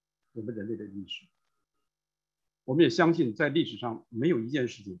看我们人类的历史。我们也相信，在历史上没有一件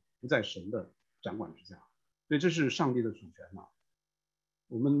事情不在神的掌管之下，所以这是上帝的主权嘛。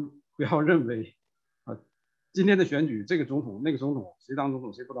我们不要认为今天的选举，这个总统、那个总统，谁当总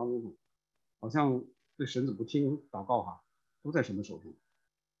统谁不当总统，好像对神子不听祷告哈，都在神的手中。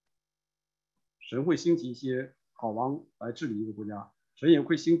神会兴起一些好王来治理一个国家，神也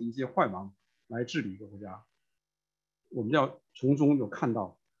会兴起一些坏王来治理一个国家。我们要从中有看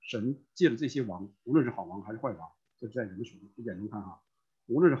到神借着这些王，无论是好王还是坏王，这是在人眼中看哈，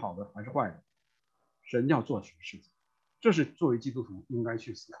无论是好的还是坏的，神要做什么事情，这是作为基督徒应该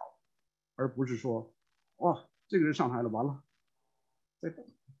去思考的，而不是说哇，这个人上台了，完了，再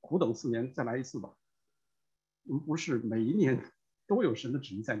苦等4年再来一次吧。我们不是每一年都有神的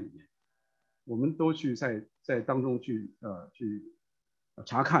旨意在里面，我们都去在当中去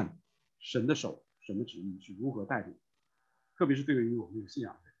查看神的手、神的旨意是如何带领。特别是对于我们有信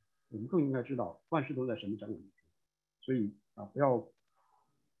仰的人，我们更应该知道万事都在神的掌管之中。所以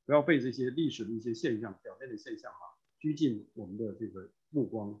不要被这些历史的一些现象、表面的现象拘禁我们的这个目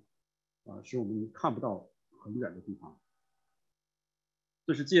光使我们看不到很远的地方。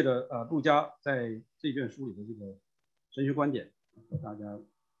这是借着路加在这卷书里的这个神学观点和大家，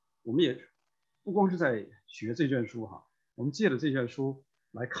我们也不光是在学这卷书哈，我们借着这卷书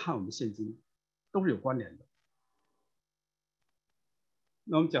来看我们现今都是有关联的。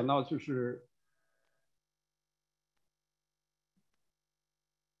那我们讲到就是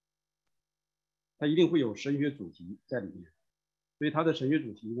它一定会有神学主题在里面，所以它的神学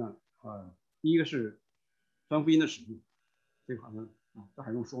主题呢，第一个是传福音的使命，这个好像这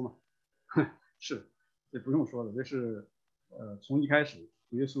还用说吗？是，这不用说了，这是从一开始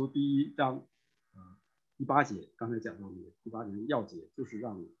耶稣第1章第8节刚才讲到的第8节的要节，就是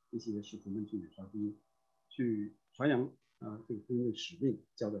让这些使徒们去传福音，去传扬这个福音的使命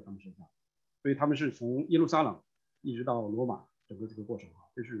交在他们身上，所以他们是从耶路撒冷一直到罗马整个这个过程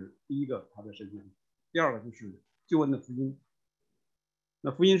这是第一个他的神学。第二个就是救恩的福音，那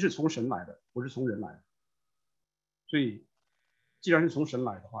福音是从神来的，不是从人来的，所以既然是从神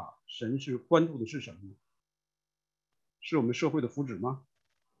来的话，神是关注的是什么呢？是我们社会的福祉吗？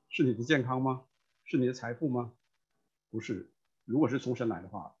是你的健康吗？是你的财富吗？不是。如果是从神来的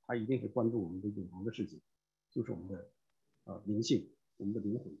话，他一定是关注我们的永恒的事情，就是我们的灵性，我们的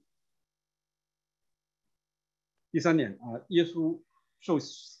灵魂。第3点耶稣受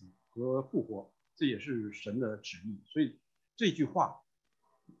死和复活，这也是神的旨意。所以这句话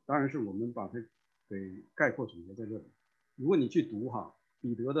当然是我们把它给概括总结在这里。如果你去读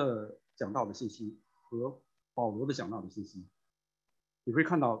彼得的讲道的信息和保罗的讲道的信息，你会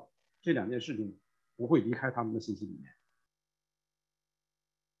看到这2件事情不会离开他们的信息里面，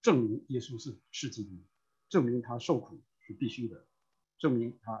证明耶稣是基督，证明他受苦是必须的，证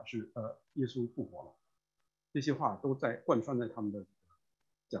明他是耶稣复活了，这些话都在贯穿在他们的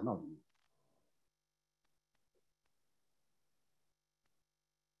讲道里面。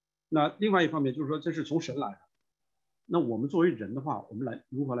那另外一方面就是说，这是从神来的。那我们作为人的话，我们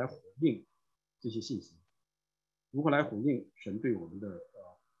如何来回应这些信息？如何来回应神对我们的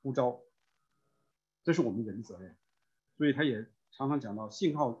呼召？这是我们人的责任。所以他也常常讲到，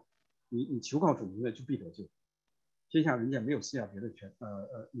信靠你求靠主名的就必得救，天下人间没有赐下别的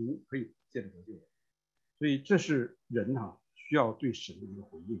名可以借着得救的。所以这是人需要对神的一个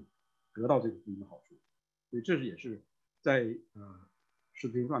回应，得到这个福音的好处。所以这也是在使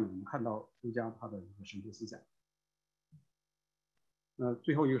徒行传里我们看到路加他的一个神学思想。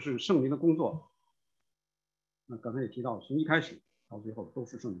最后一个是圣灵的工作。刚才也提到，从一开始到最后都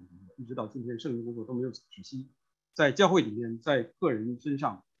是圣灵的工作，一直到今天圣灵的工作都没有止息。在教会里面，在个人身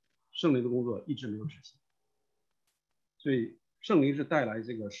上，圣灵的工作一直没有止息。所以圣灵是带来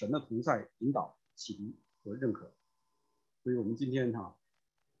这个神的同在、引导、启迪和认可。所以我们今天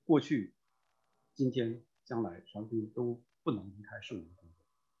过去、今天、将来传福音都不能离开圣灵的工作。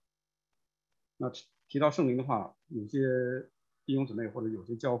那提到圣灵的话，有些弟兄姊妹或者有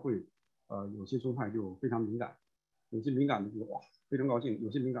些教会，有些宗派就非常敏感，有些敏感的就哇非常高兴，有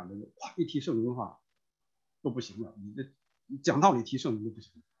些敏感的就哇一提圣灵的话都不行了，你讲道理提圣灵就不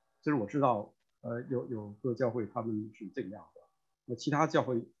行。这是我知道，有个教会他们是这个样子。那其他教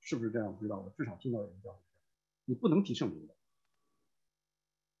会是不是这样不知道，我至少听到有个教会，你不能提圣灵的。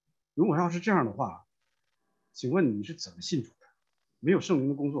如果要是这样的话，请问你是怎么信主的？没有圣灵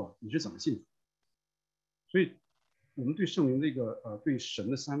的工作，你是怎么信主？所以，我们对圣灵这个对神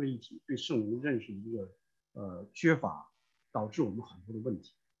的三位一体，对圣灵认识的一个缺乏，导致我们很多的问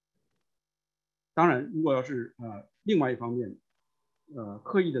题。当然，如果要是另外一方面，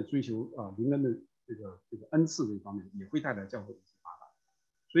刻意的追求灵恩的这个恩赐这一方面，也会带来教会的一些麻烦。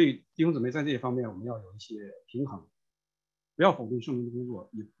所以弟兄姊妹在这一方面，我们要有一些平衡，不要否定圣灵的工作，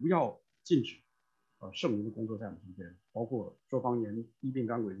也不要禁止圣灵的工作在我们中间，包括说方言、医病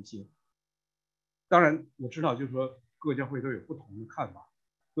赶鬼这些。当然我知道，就是说各教会都有不同的看法，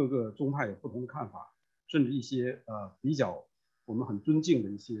各个宗派有不同的看法，甚至一些比较我们很尊敬的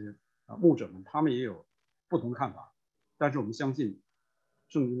一些牧者们，他们也有不同的看法。但是我们相信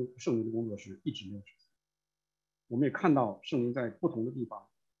圣灵的工作是一直没有止息。我们也看到圣灵在不同的地方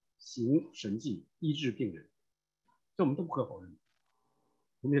行神迹、医治病人，这我们都不可否认。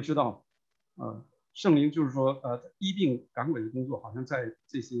我们也知道，圣灵就是说医病赶鬼的工作，好像在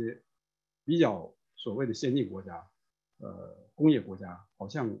这些比较所谓的先进国家，工业国家，好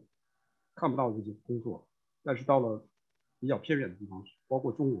像看不到这些工作。但是到了比较偏远的地方，包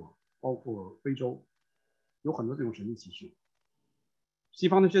括中国，包括非洲，有很多这种神迹奇事。西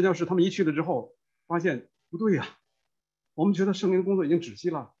方的宣教士他们一去了之后，发现不对呀，我们觉得圣灵工作已经止息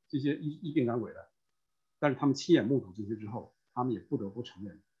了，这些医病赶鬼的，但是他们亲眼目睹这些之后，他们也不得不承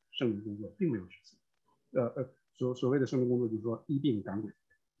认圣灵工作并没有止息。所谓的圣灵工作就是说医病赶鬼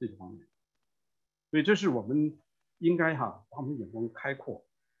这个方面。所以这是我们应该把我们眼光开阔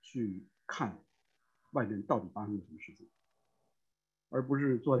去看外面到底发生了什么事情，而不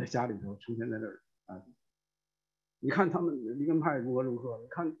是坐在家里头成天在那儿你看他们灵恩派如何如何，你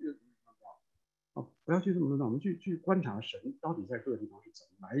看不要去这么做，我们去观察神到底在各个地方是怎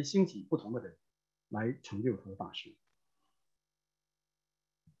么来兴起不同的人来成就他的大事。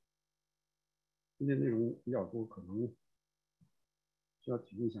今天内容比较多，可能需要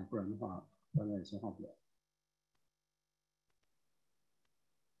提一下，不然的话大家也消化不了。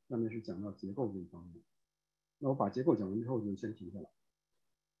下面是讲到结构这一方面，那我把结构讲完之后就先停下来。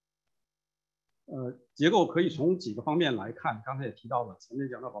结构可以从几个方面来看，刚才也提到了，前面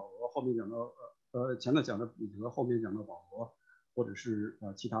讲到保罗，后面讲到前面讲到彼得，后面讲到保罗，或者是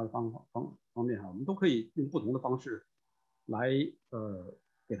其他的方面我们都可以用不同的方式来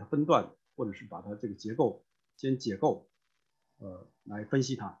给它分段，或者是把它这个结构先解构，来分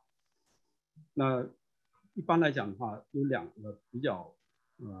析它。那一般来讲的话，有两个比较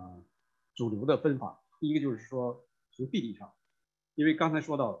主流的分法，第一个就是说从地理上。因为刚才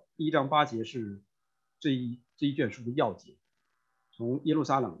说到1章8节是这一卷书的要节，从耶路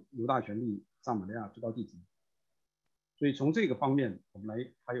撒冷、犹大全地、撒玛利亚直到地极。所以从这个方面，我们来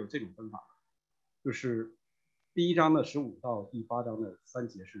还有这种分法，就是第1章的15到第8章的3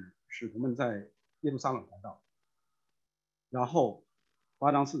节是使徒们在耶路撒冷传道，然后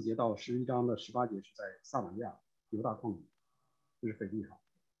8章4节到11章的18节是在撒玛利亚、犹大旷野，就是腓利哈，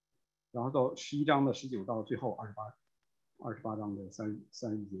然后到11章的19到最后28章的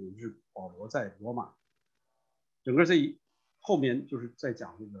31节，也就是保罗在罗马。整个后面就是在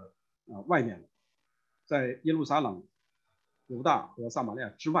讲这个外面，在耶路撒冷、犹大和撒玛利亚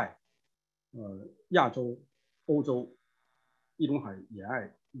之外，亚洲、欧洲、地中海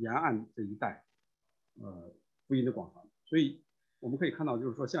沿岸这一带，福音的广传。所以我们可以看到，就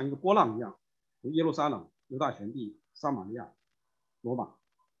是说像一个波浪一样，从耶路撒冷、犹大全地、撒玛利亚、罗马，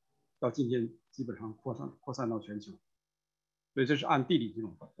到今天基本上扩散到全球。所以这是按地理这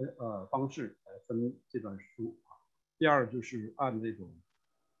种方式来分这段书。第二就是按这种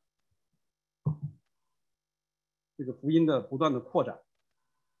这个福音的不断的扩展。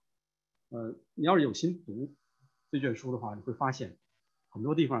你要是有心读这卷书的话，你会发现很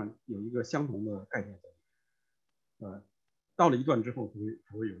多地方有一个相同的概念在里面。到了一段之后，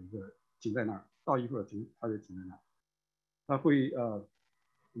它会有一个停在那儿，到一会儿它就停在那儿。它会我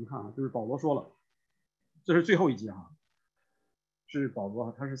们看啊，就是保罗说了，这是最后一节哈，是保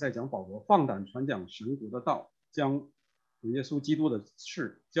罗，他是在讲保罗放胆传讲神国的道，将主耶稣基督的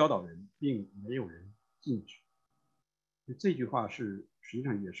事教导人，并没有人禁止。这句话是实际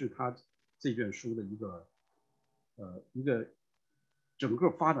上也是他这卷书的一个整个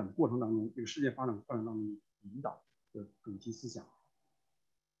发展的过程当中，这个事件发展过程当中引导的主题思想，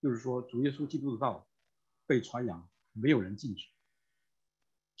就是说主耶稣基督的道被传扬，没有人禁止，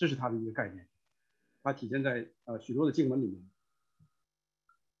这是他的一个概念。它体现在许多的经文里面。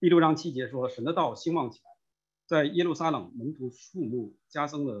第6章7节说，神的道兴旺起来，在耶路撒冷门徒数目加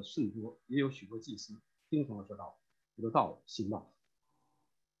增了甚多，也有许多祭司听从了这道，这个道兴旺。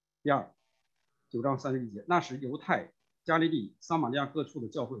第二，9章31节，那时犹太、加利利、撒玛利亚各处的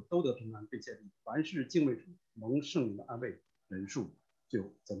教会都得平安，被建立，凡是敬畏主、蒙圣灵的安慰，人数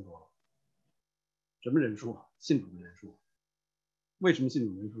就增多了。什么人数啊？信主的人数。为什么信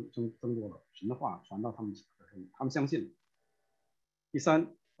主人数增多了？神的话传到他们耳中，他们相信了。第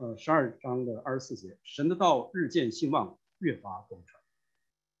三，12章的24节，神的道日渐兴旺，越发广传。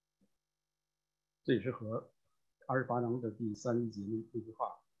这也是和28章的第31节那句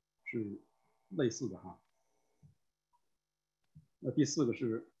话是类似的哈。那第四个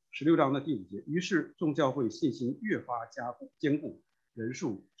是16章的第5节，于是众教会信心越发坚固，人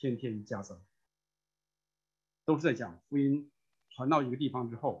数天天加增。都是在讲福音传到一个地方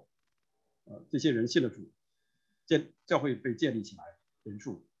之后，这些人信了主，教会被建立起来，人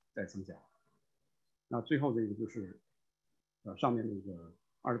数在增加。那最后这个就是上面那个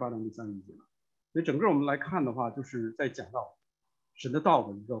28章第31节了。所以整个我们来看的话，就是在讲到神的道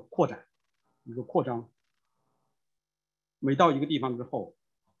的一个扩展，一个扩张。每到一个地方之后，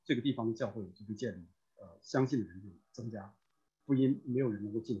这个地方的教会就被建立，相信的人就增加，福音没有人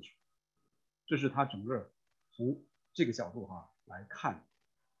能够进去。这是他整个从这个角度来看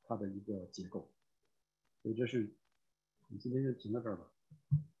它的一个结构。所以这是我们今天就停到这儿吧。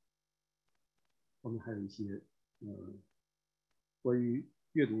后面还有一些关于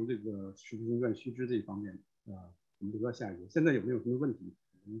阅读这个《使徒行传》须知这一方面我们留到下一节。现在有没有什么问题？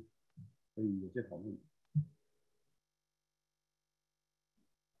我们可以有些讨论。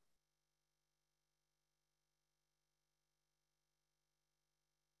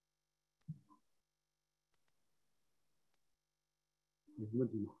有什么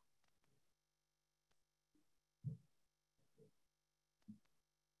问题吗？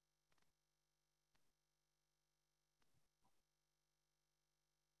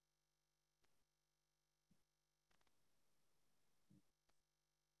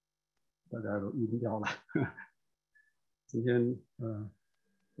大家都晕掉了。今天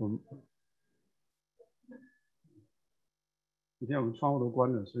我们窗户都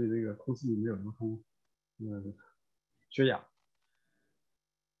关着，所以这个空气没有流通，缺氧。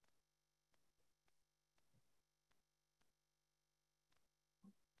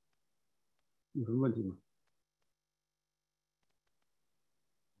有什么问题吗？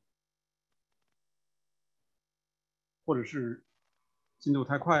或者是进度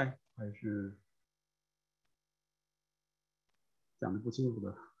太快，还是讲的不清楚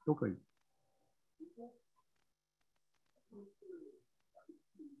的，都可以。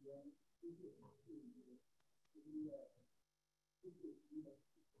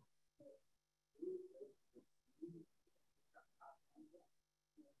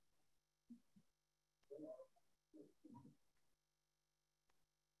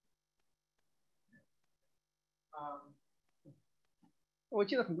我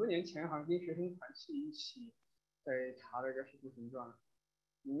记得很多年前好像跟学生团契一起在查那个《使徒行传》，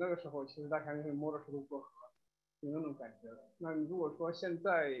那个时候其实大家是摸着石头过河，有那种感觉。那如果说现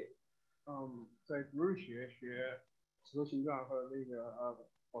在，在逐日学《使徒行传》和那个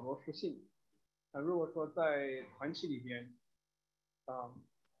保罗书信，那如果说在团契里边，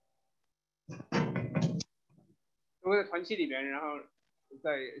如果在团契里边，然后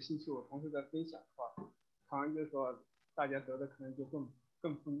在星期五同时在分享的话，好像就是说大家得的可能就更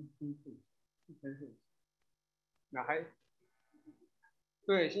丰富、丰富。那还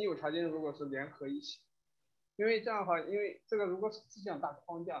对星期五查经如果是联合一起，因为这样的话，因为这个如果是思想大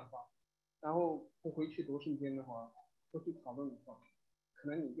框架的话，然后不回去读圣经的话，不去讨论的话，可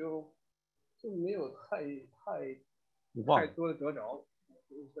能你就没有太多的得着，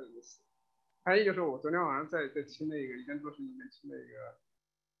就是这个意思。还有就是我昨天晚上在听那个一边做事里面听那个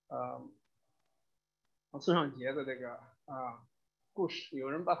孙尚杰的这个故事，有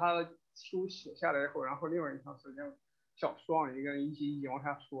人把他的书写下来以后，然后另外一场是像小说一个人一集一集往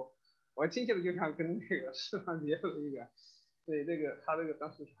下说，我听起来就像跟那个孙尚杰的一个对，他这个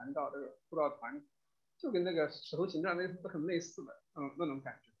当时传道这个布道团，就跟那个使徒行传是很类似的，那种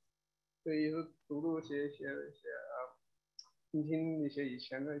感觉。所以是读一些听听一些以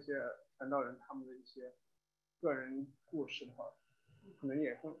前的一些传道人他们的一些个人故事的话，可能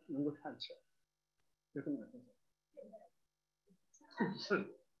也更能够看起来，就这么分享。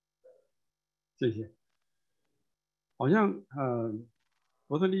是，谢谢。好像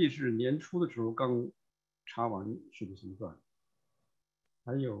伯特利是年初的时候刚查完《使徒行传》，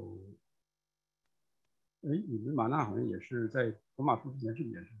还有，你们马纳好像也是在罗马书之前是不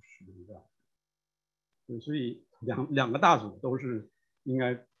是也是使徒行传？对，所以两个大组都是应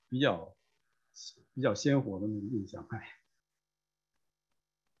该比较鲜活的那个印象。哎，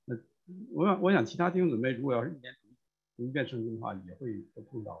那我想其他弟兄姊妹如果要是一年读一遍圣经的话，也会都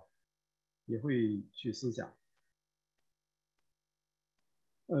碰到，也会去思想。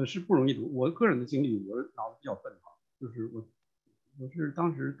是不容易读。我个人的经历，我脑子比较笨哈，就是我是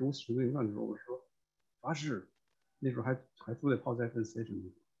当时读《使徒行传》的时候，我说发誓，那时候还住在泡在分 station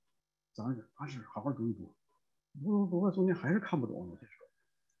里，早上发誓好好读一读，读到中间还是看不懂有些时候，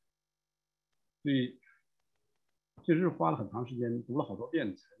所以确实是花了很长时间，读了好多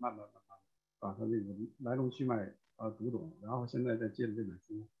遍才慢慢把它那个来龙去脉读懂，然后现在再借着这本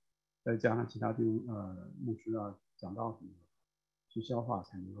书，再加上其他牧师啊讲道什么的去消化，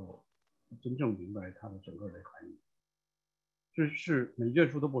才能够真正明白它的整个的含义。这是每一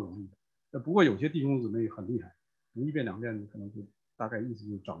卷书都不容易的。不过有些弟兄姊妹很厉害，读一遍两遍可能就大概意思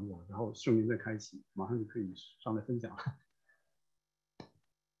就掌握了，然后圣灵再开启，马上就可以上来分享了。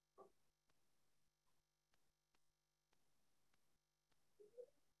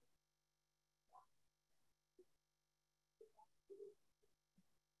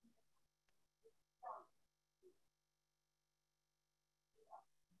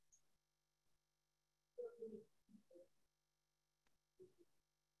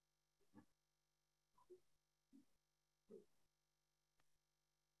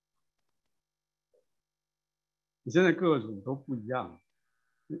你现在各组都不一样，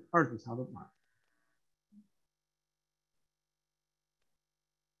二组啥都满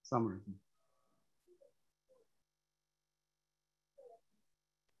，summer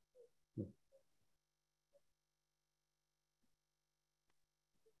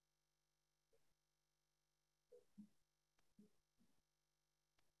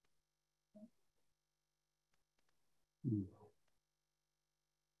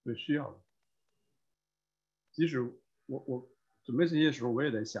对，需要的。即使我准备这些时候，我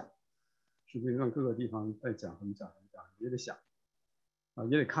也在想，是不是让各个地方在讲什么，也得想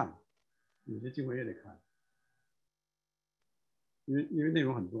也得看，有些经文也得看，因为内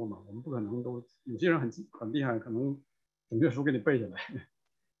容很多嘛，我们不可能都，有些人很厉害，可能整个书给你背下来，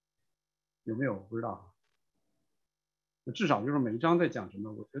有没有不知道。至少就是每一章在讲什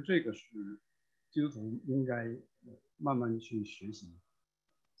么，我觉得这个是基督徒应该慢慢去学习。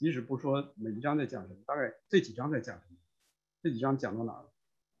即使不说每一章在讲什么，大概这几章在讲什么，这几章讲到哪了？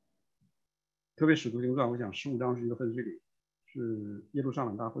特别使徒行传，我想15章是一个分水岭，是耶路撒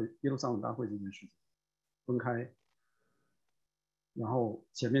冷大会这件事情分开，然后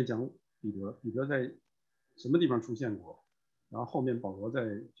前面讲彼得在什么地方出现过，然后后面保罗在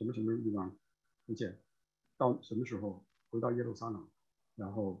什么地方出现，到什么时候回到耶路撒冷，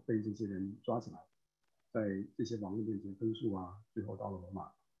然后被这些人抓起来，在这些王的面前分诉啊，最后到了罗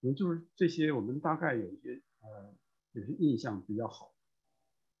马。就是这些，我们大概有些印象比较好，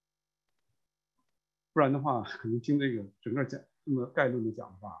不然的话，可能听这个整个讲这么概论的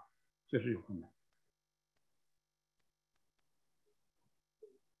讲的话，确实有困难。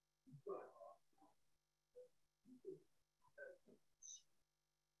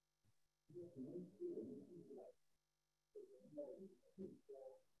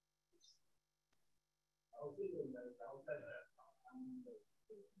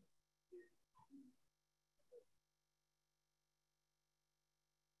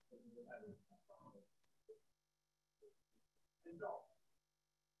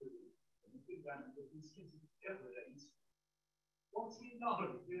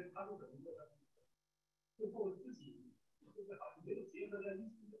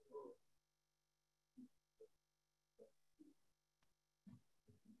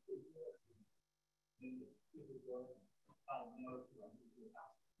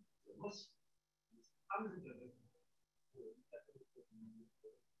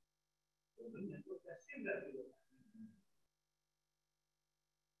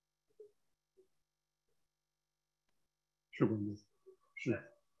是关键，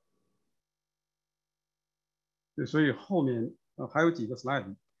是，对，所以后面还有几个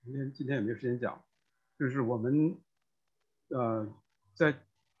slide，今天也没有时间讲，就是我们在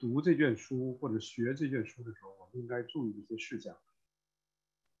读这卷书或者学这卷书的时候，我们应该注意一些事项。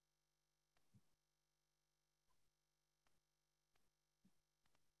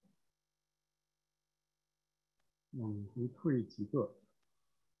往回退几个，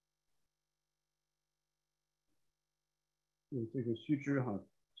这个须知哈，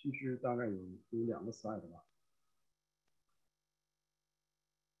须知大概有2个 slide 吧，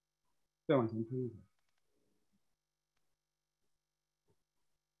再往前推一下。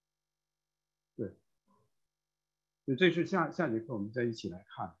对，所以这是下节课我们再一起来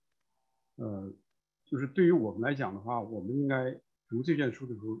看。就是对于我们来讲的话，我们应该读这卷书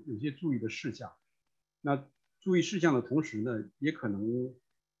的时候有些注意的事项。那注意事项的同时呢，也可能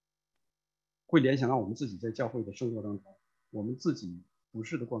会联想到我们自己在教会的生活当中，我们自己服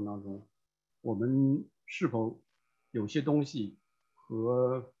事的过程当中，我们是否有些东西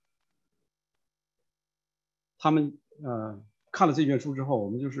和他们看了这卷书之后，我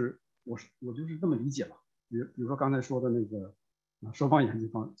们我就是这么理解吧。比如说刚才说的那个说方言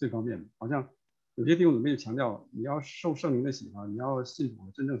这方面，好像有些弟兄姊妹强调，你要受圣灵的洗嘛，你要信主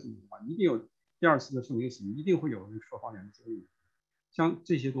真正信主的话，一定有第2次的圣灵洗，一定会有说方言的经历。像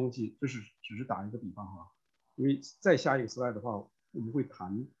这些东西，只是打一个比方哈，因为再下一个 slide 的话，我们会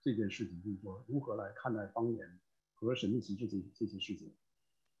谈这件事情，就是说如何来看待方言和神秘奇志这些事情。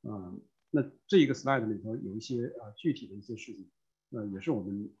那这一个 slide 里头有一些具体的一些事情，也是我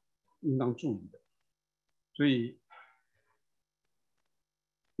们应当注意的。所以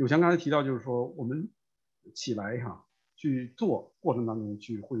有强刚才提到，就是说我们起来去做过程当中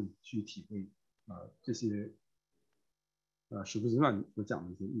会去体会这些使徒行传所讲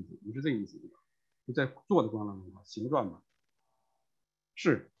的一些意思，也是这个意思对吧？就在做的过程当中形状嘛，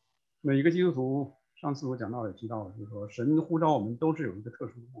是每一个基督徒，上次我讲到也提到了，就是说神呼召我们都是有一个特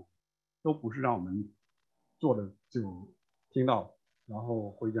殊的目的，都不是让我们做的就听到，然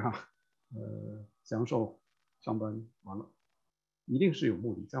后回家享受上班完了，一定是有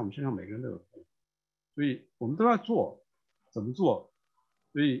目的，在我们身上每个人都有目的，所以我们都要做，怎么做？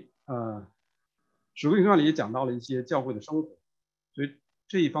所以使徒行传里也讲到了一些教会的生活，所以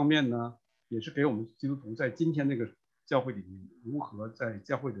这一方面呢，也是给我们基督徒在今天这个教会里面如何在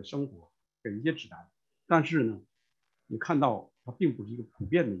教会的生活给一些指南。但是呢，你看到它并不是一个普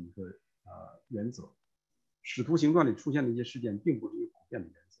遍的一个原则，使徒行传里出现的一些事件并不是一个普遍的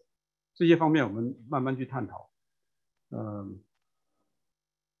原则，这些方面我们慢慢去探讨。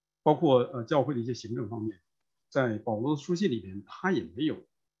包括教会的一些行政方面，在保罗的书信里边，他也没有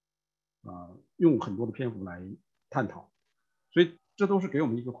用很多的篇幅来探讨，所以这都是给我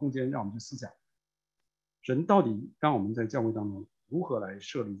们一个空间，让我们去思想，神到底让我们在教会当中如何来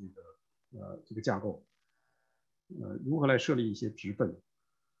设立这个架构，如何来设立一些职分，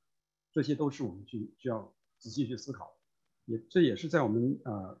这些都是我们需要仔细去思考，这也是在我们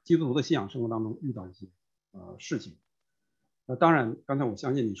基督徒的信仰生活当中遇到一些事情。当然，刚才我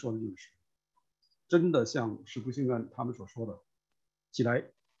相信你说的就是真的像使徒行传他们所说的，起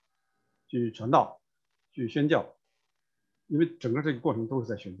来去传道，去宣教，因为整个这个过程都是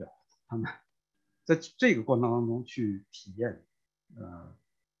在宣教，他们在这个过程当中去体验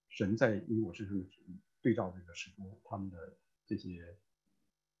神在你我身上的旨意，对照这个使徒他们的这些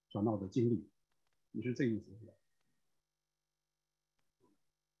传道的经历，你是这个意思是吧？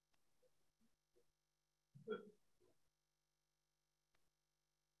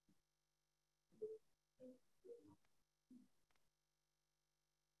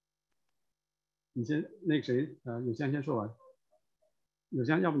你先那个谁有先说完，有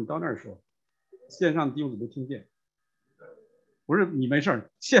先要不你到那儿说，线上弟兄姊妹听见，不是你没事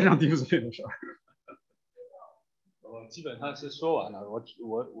儿，线上弟兄姊妹的事儿。我基本上是说完了。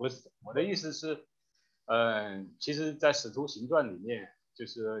我的意思是，其实，在使徒行传里面，就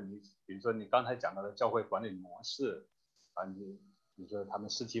是你比如说你刚才讲到的教会管理模式啊，比如说他们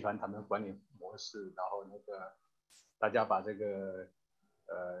司提反他们管理模式，然后那个大家把这个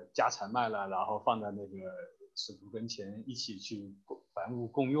家产卖了，然后放在那个使徒跟前一起去凡物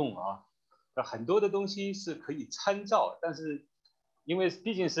共用啊，很多的东西是可以参照，但是因为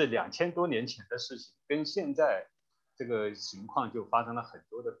毕竟是2000多年前的事情，跟现在这个情况就发生了很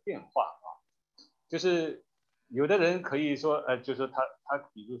多的变化啊。就是有的人可以说，就是说他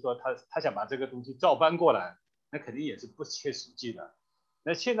比如说他想把这个东西照搬过来，那肯定也是不切实际的。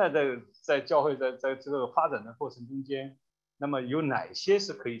那现在在教会在这个发展的过程中间，那么有哪些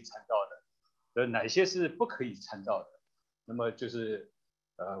是可以参照的，哪些是不可以参照的？那么就是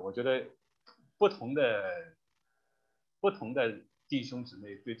我觉得不同的弟兄姊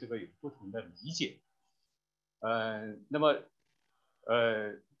妹对这个有不同的理解。那么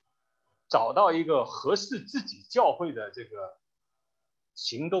找到一个合适自己教会的这个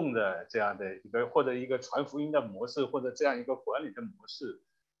行动的这样的一个，或者一个传福音的模式，或者这样一个管理的模式，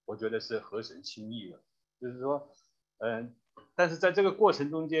我觉得是合神心意的。就是说，但是在这个过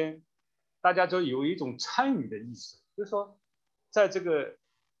程中间，大家就有一种参与的意识，就是说，在这个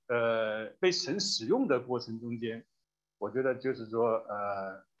被神使用的过程中间，我觉得就是说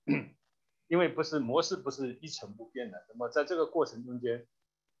因为模式不是一成不变的，那么在这个过程中间，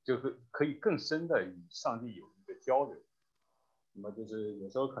就会可以更深的与上帝有一个交流。那么就是有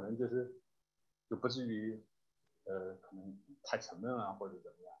时候可能就不至于可能太沉闷啊或者怎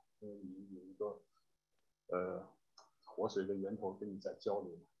么样，因为你有一个活水的源头跟你在交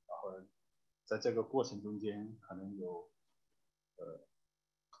流，然后在这个过程中间可能有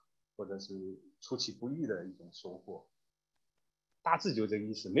或者是出其不意的一种收获。大致就这个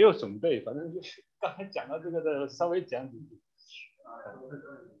意思，没有准备，反正就是刚才讲到这个的，稍微讲几句。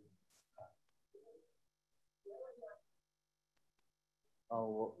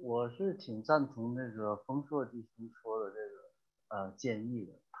我是挺赞同那个丰硕弟兄说的这个建议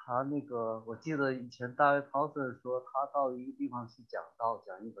的。他那个我记得以前大卫陶森说，他到一个地方去讲道，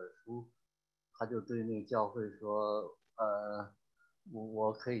讲一本书，他就对那个教会说，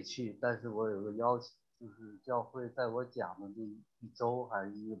我可以去，但是我有个要求，就是教会在我讲的这一周还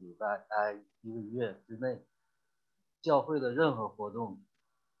是一个礼拜，一个月之内，教会的任何活动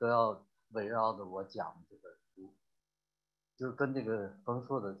都要围绕着我讲的这本书。就跟这个丰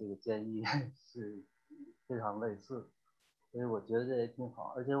硕的这个建议是非常类似，所以我觉得这也挺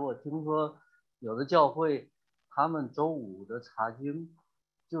好。而且我听说有的教会他们周五的查经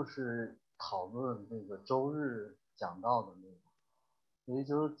就是讨论那个周日讲道的内容，所以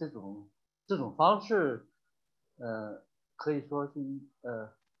说这种方式，可以说是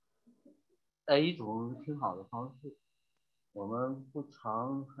一种挺好的方式。我们不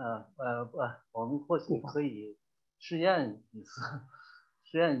常我们或许可以试验一次，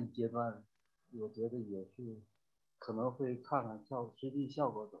试验阶段，我觉得也是可能会看看实际效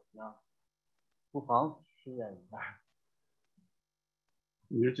果怎么样，不妨试验一下。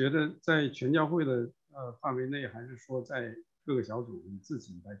你是觉得在全教会的范围内，还是说在各个小组你自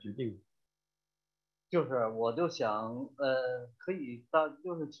己来决定？就是我就想可以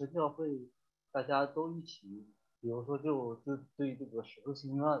就是全教会大家都一起，比如说就对这个使徒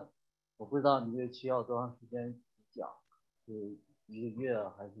行传，我不知道你这需要多长时间讲，是一个月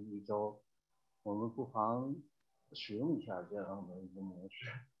还是一周，我们不妨使用一下这样的一个模式。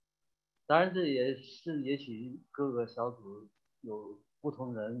当然这也是也许各个小组有不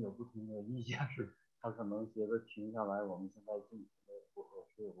同人有不同的意见，是他可能觉得停下来我们现在进行的不合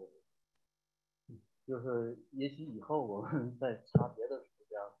适，或者就是也许以后我们在查别的书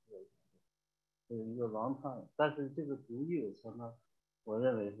这样有一个long time，但是这个主意我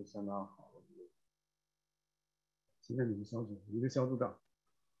认为是相当好的。现在你们小组，你的小组长，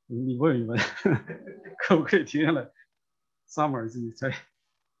你问一问，可不可以停下来？Summer 自己才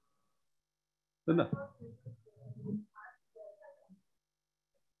真的。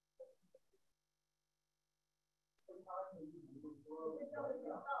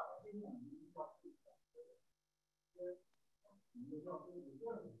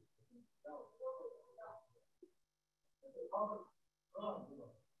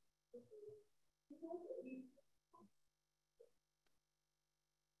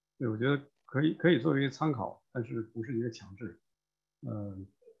对，我觉得可以作为参考，但是不是一个强制。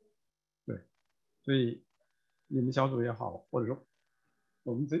对，所以你们小组也好，或者说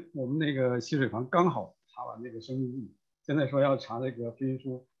我们那个溪水房刚好查完那个生命力，现在说要查那个福音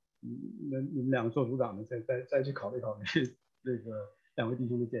书，那你们两个做组长的再去考虑考虑这个两位弟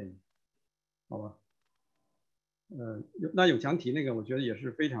兄的建议，好吧？那永强提那个，我觉得也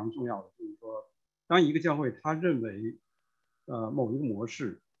是非常重要的，就是说，当一个教会他认为某一个模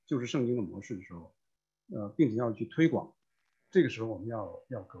式就是圣经的模式的时候，并且要去推广，这个时候我们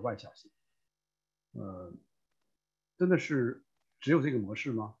要格外小心。真的是只有这个模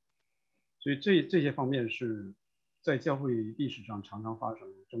式吗？所以这些方面是在教会历史上常常发生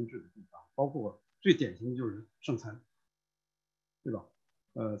争执的地方，包括最典型的就是圣餐，对吧？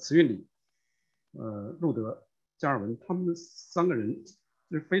慈运里，路德、加尔文，他们三个人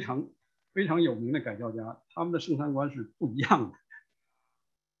是非常有名的改教家，他们的圣餐观是不一样的，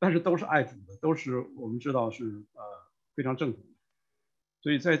但是都是爱主的，都是我们知道是非常正统的。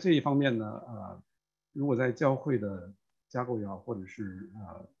所以在这一方面呢，如果在教会的架构也好，或者是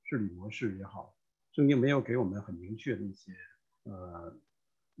治理模式也好，圣经没有给我们很明确的一些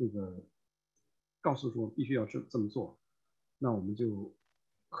那个告诉说必须要这么做，那我们就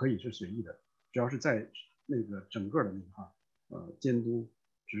可以是随意的，只要是在那个整个的那个监督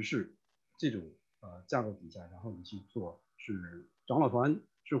执事这种架构底下，然后你去做是长老团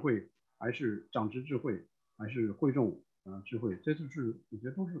智慧，还是长执智慧，还是会众智慧，这就是我觉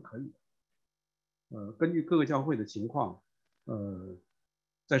得都是可以的。根据各个教会的情况，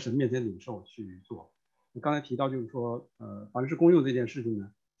在神面前领受去做。你刚才提到就是说，凡是公用这件事情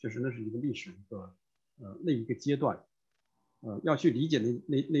呢，确实那是一个历史那一个阶段，要去理解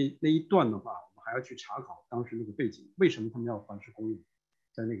那一段的话，我们还要去查考当时那个背景，为什么他们要凡事公用，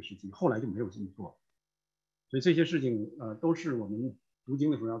在那个时期，后来就没有这么做。所以这些事情都是我们读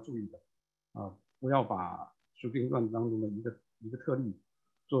经的时候要注意的不要把使徒行传当中的一个特例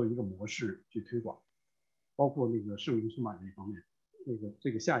作为一个模式去推广，包括那个圣灵充满这一方面，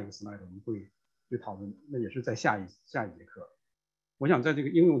这个下一个 slide 我们会去讨论，那也是在下一节课。我想在这个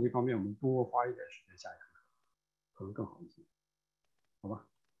应用这方面，我们多花一点时间，下一堂课可能更好一些，好吧？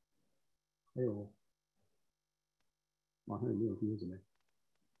还有，马上有没有弟兄姊妹？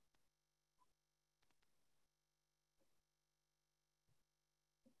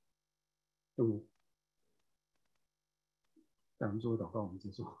带我们做个祷告，我们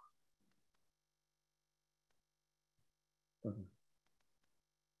结束。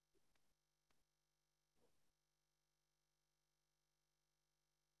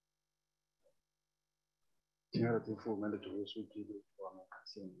亲爱的天父，我们的主耶稣基督，我们感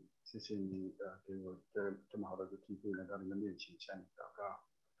谢你，谢谢你给我这么好的一个机会来到你的面前向你祷告，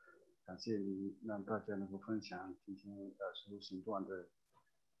感谢你让大家能够分享今天使徒行传的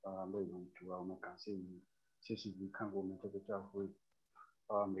内容，主啊，我们感谢你，谢谢你看过我们这个教会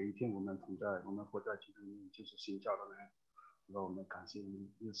每一天我们同在，我们活在基督里就是行教的人，主啊，我们感谢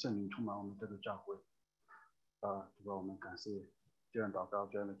你，让圣灵充满我们这个教会主啊，我们感谢这样祷告，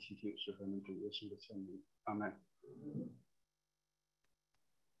这样的祈求是和我们主耶稣的圣灵，阿门。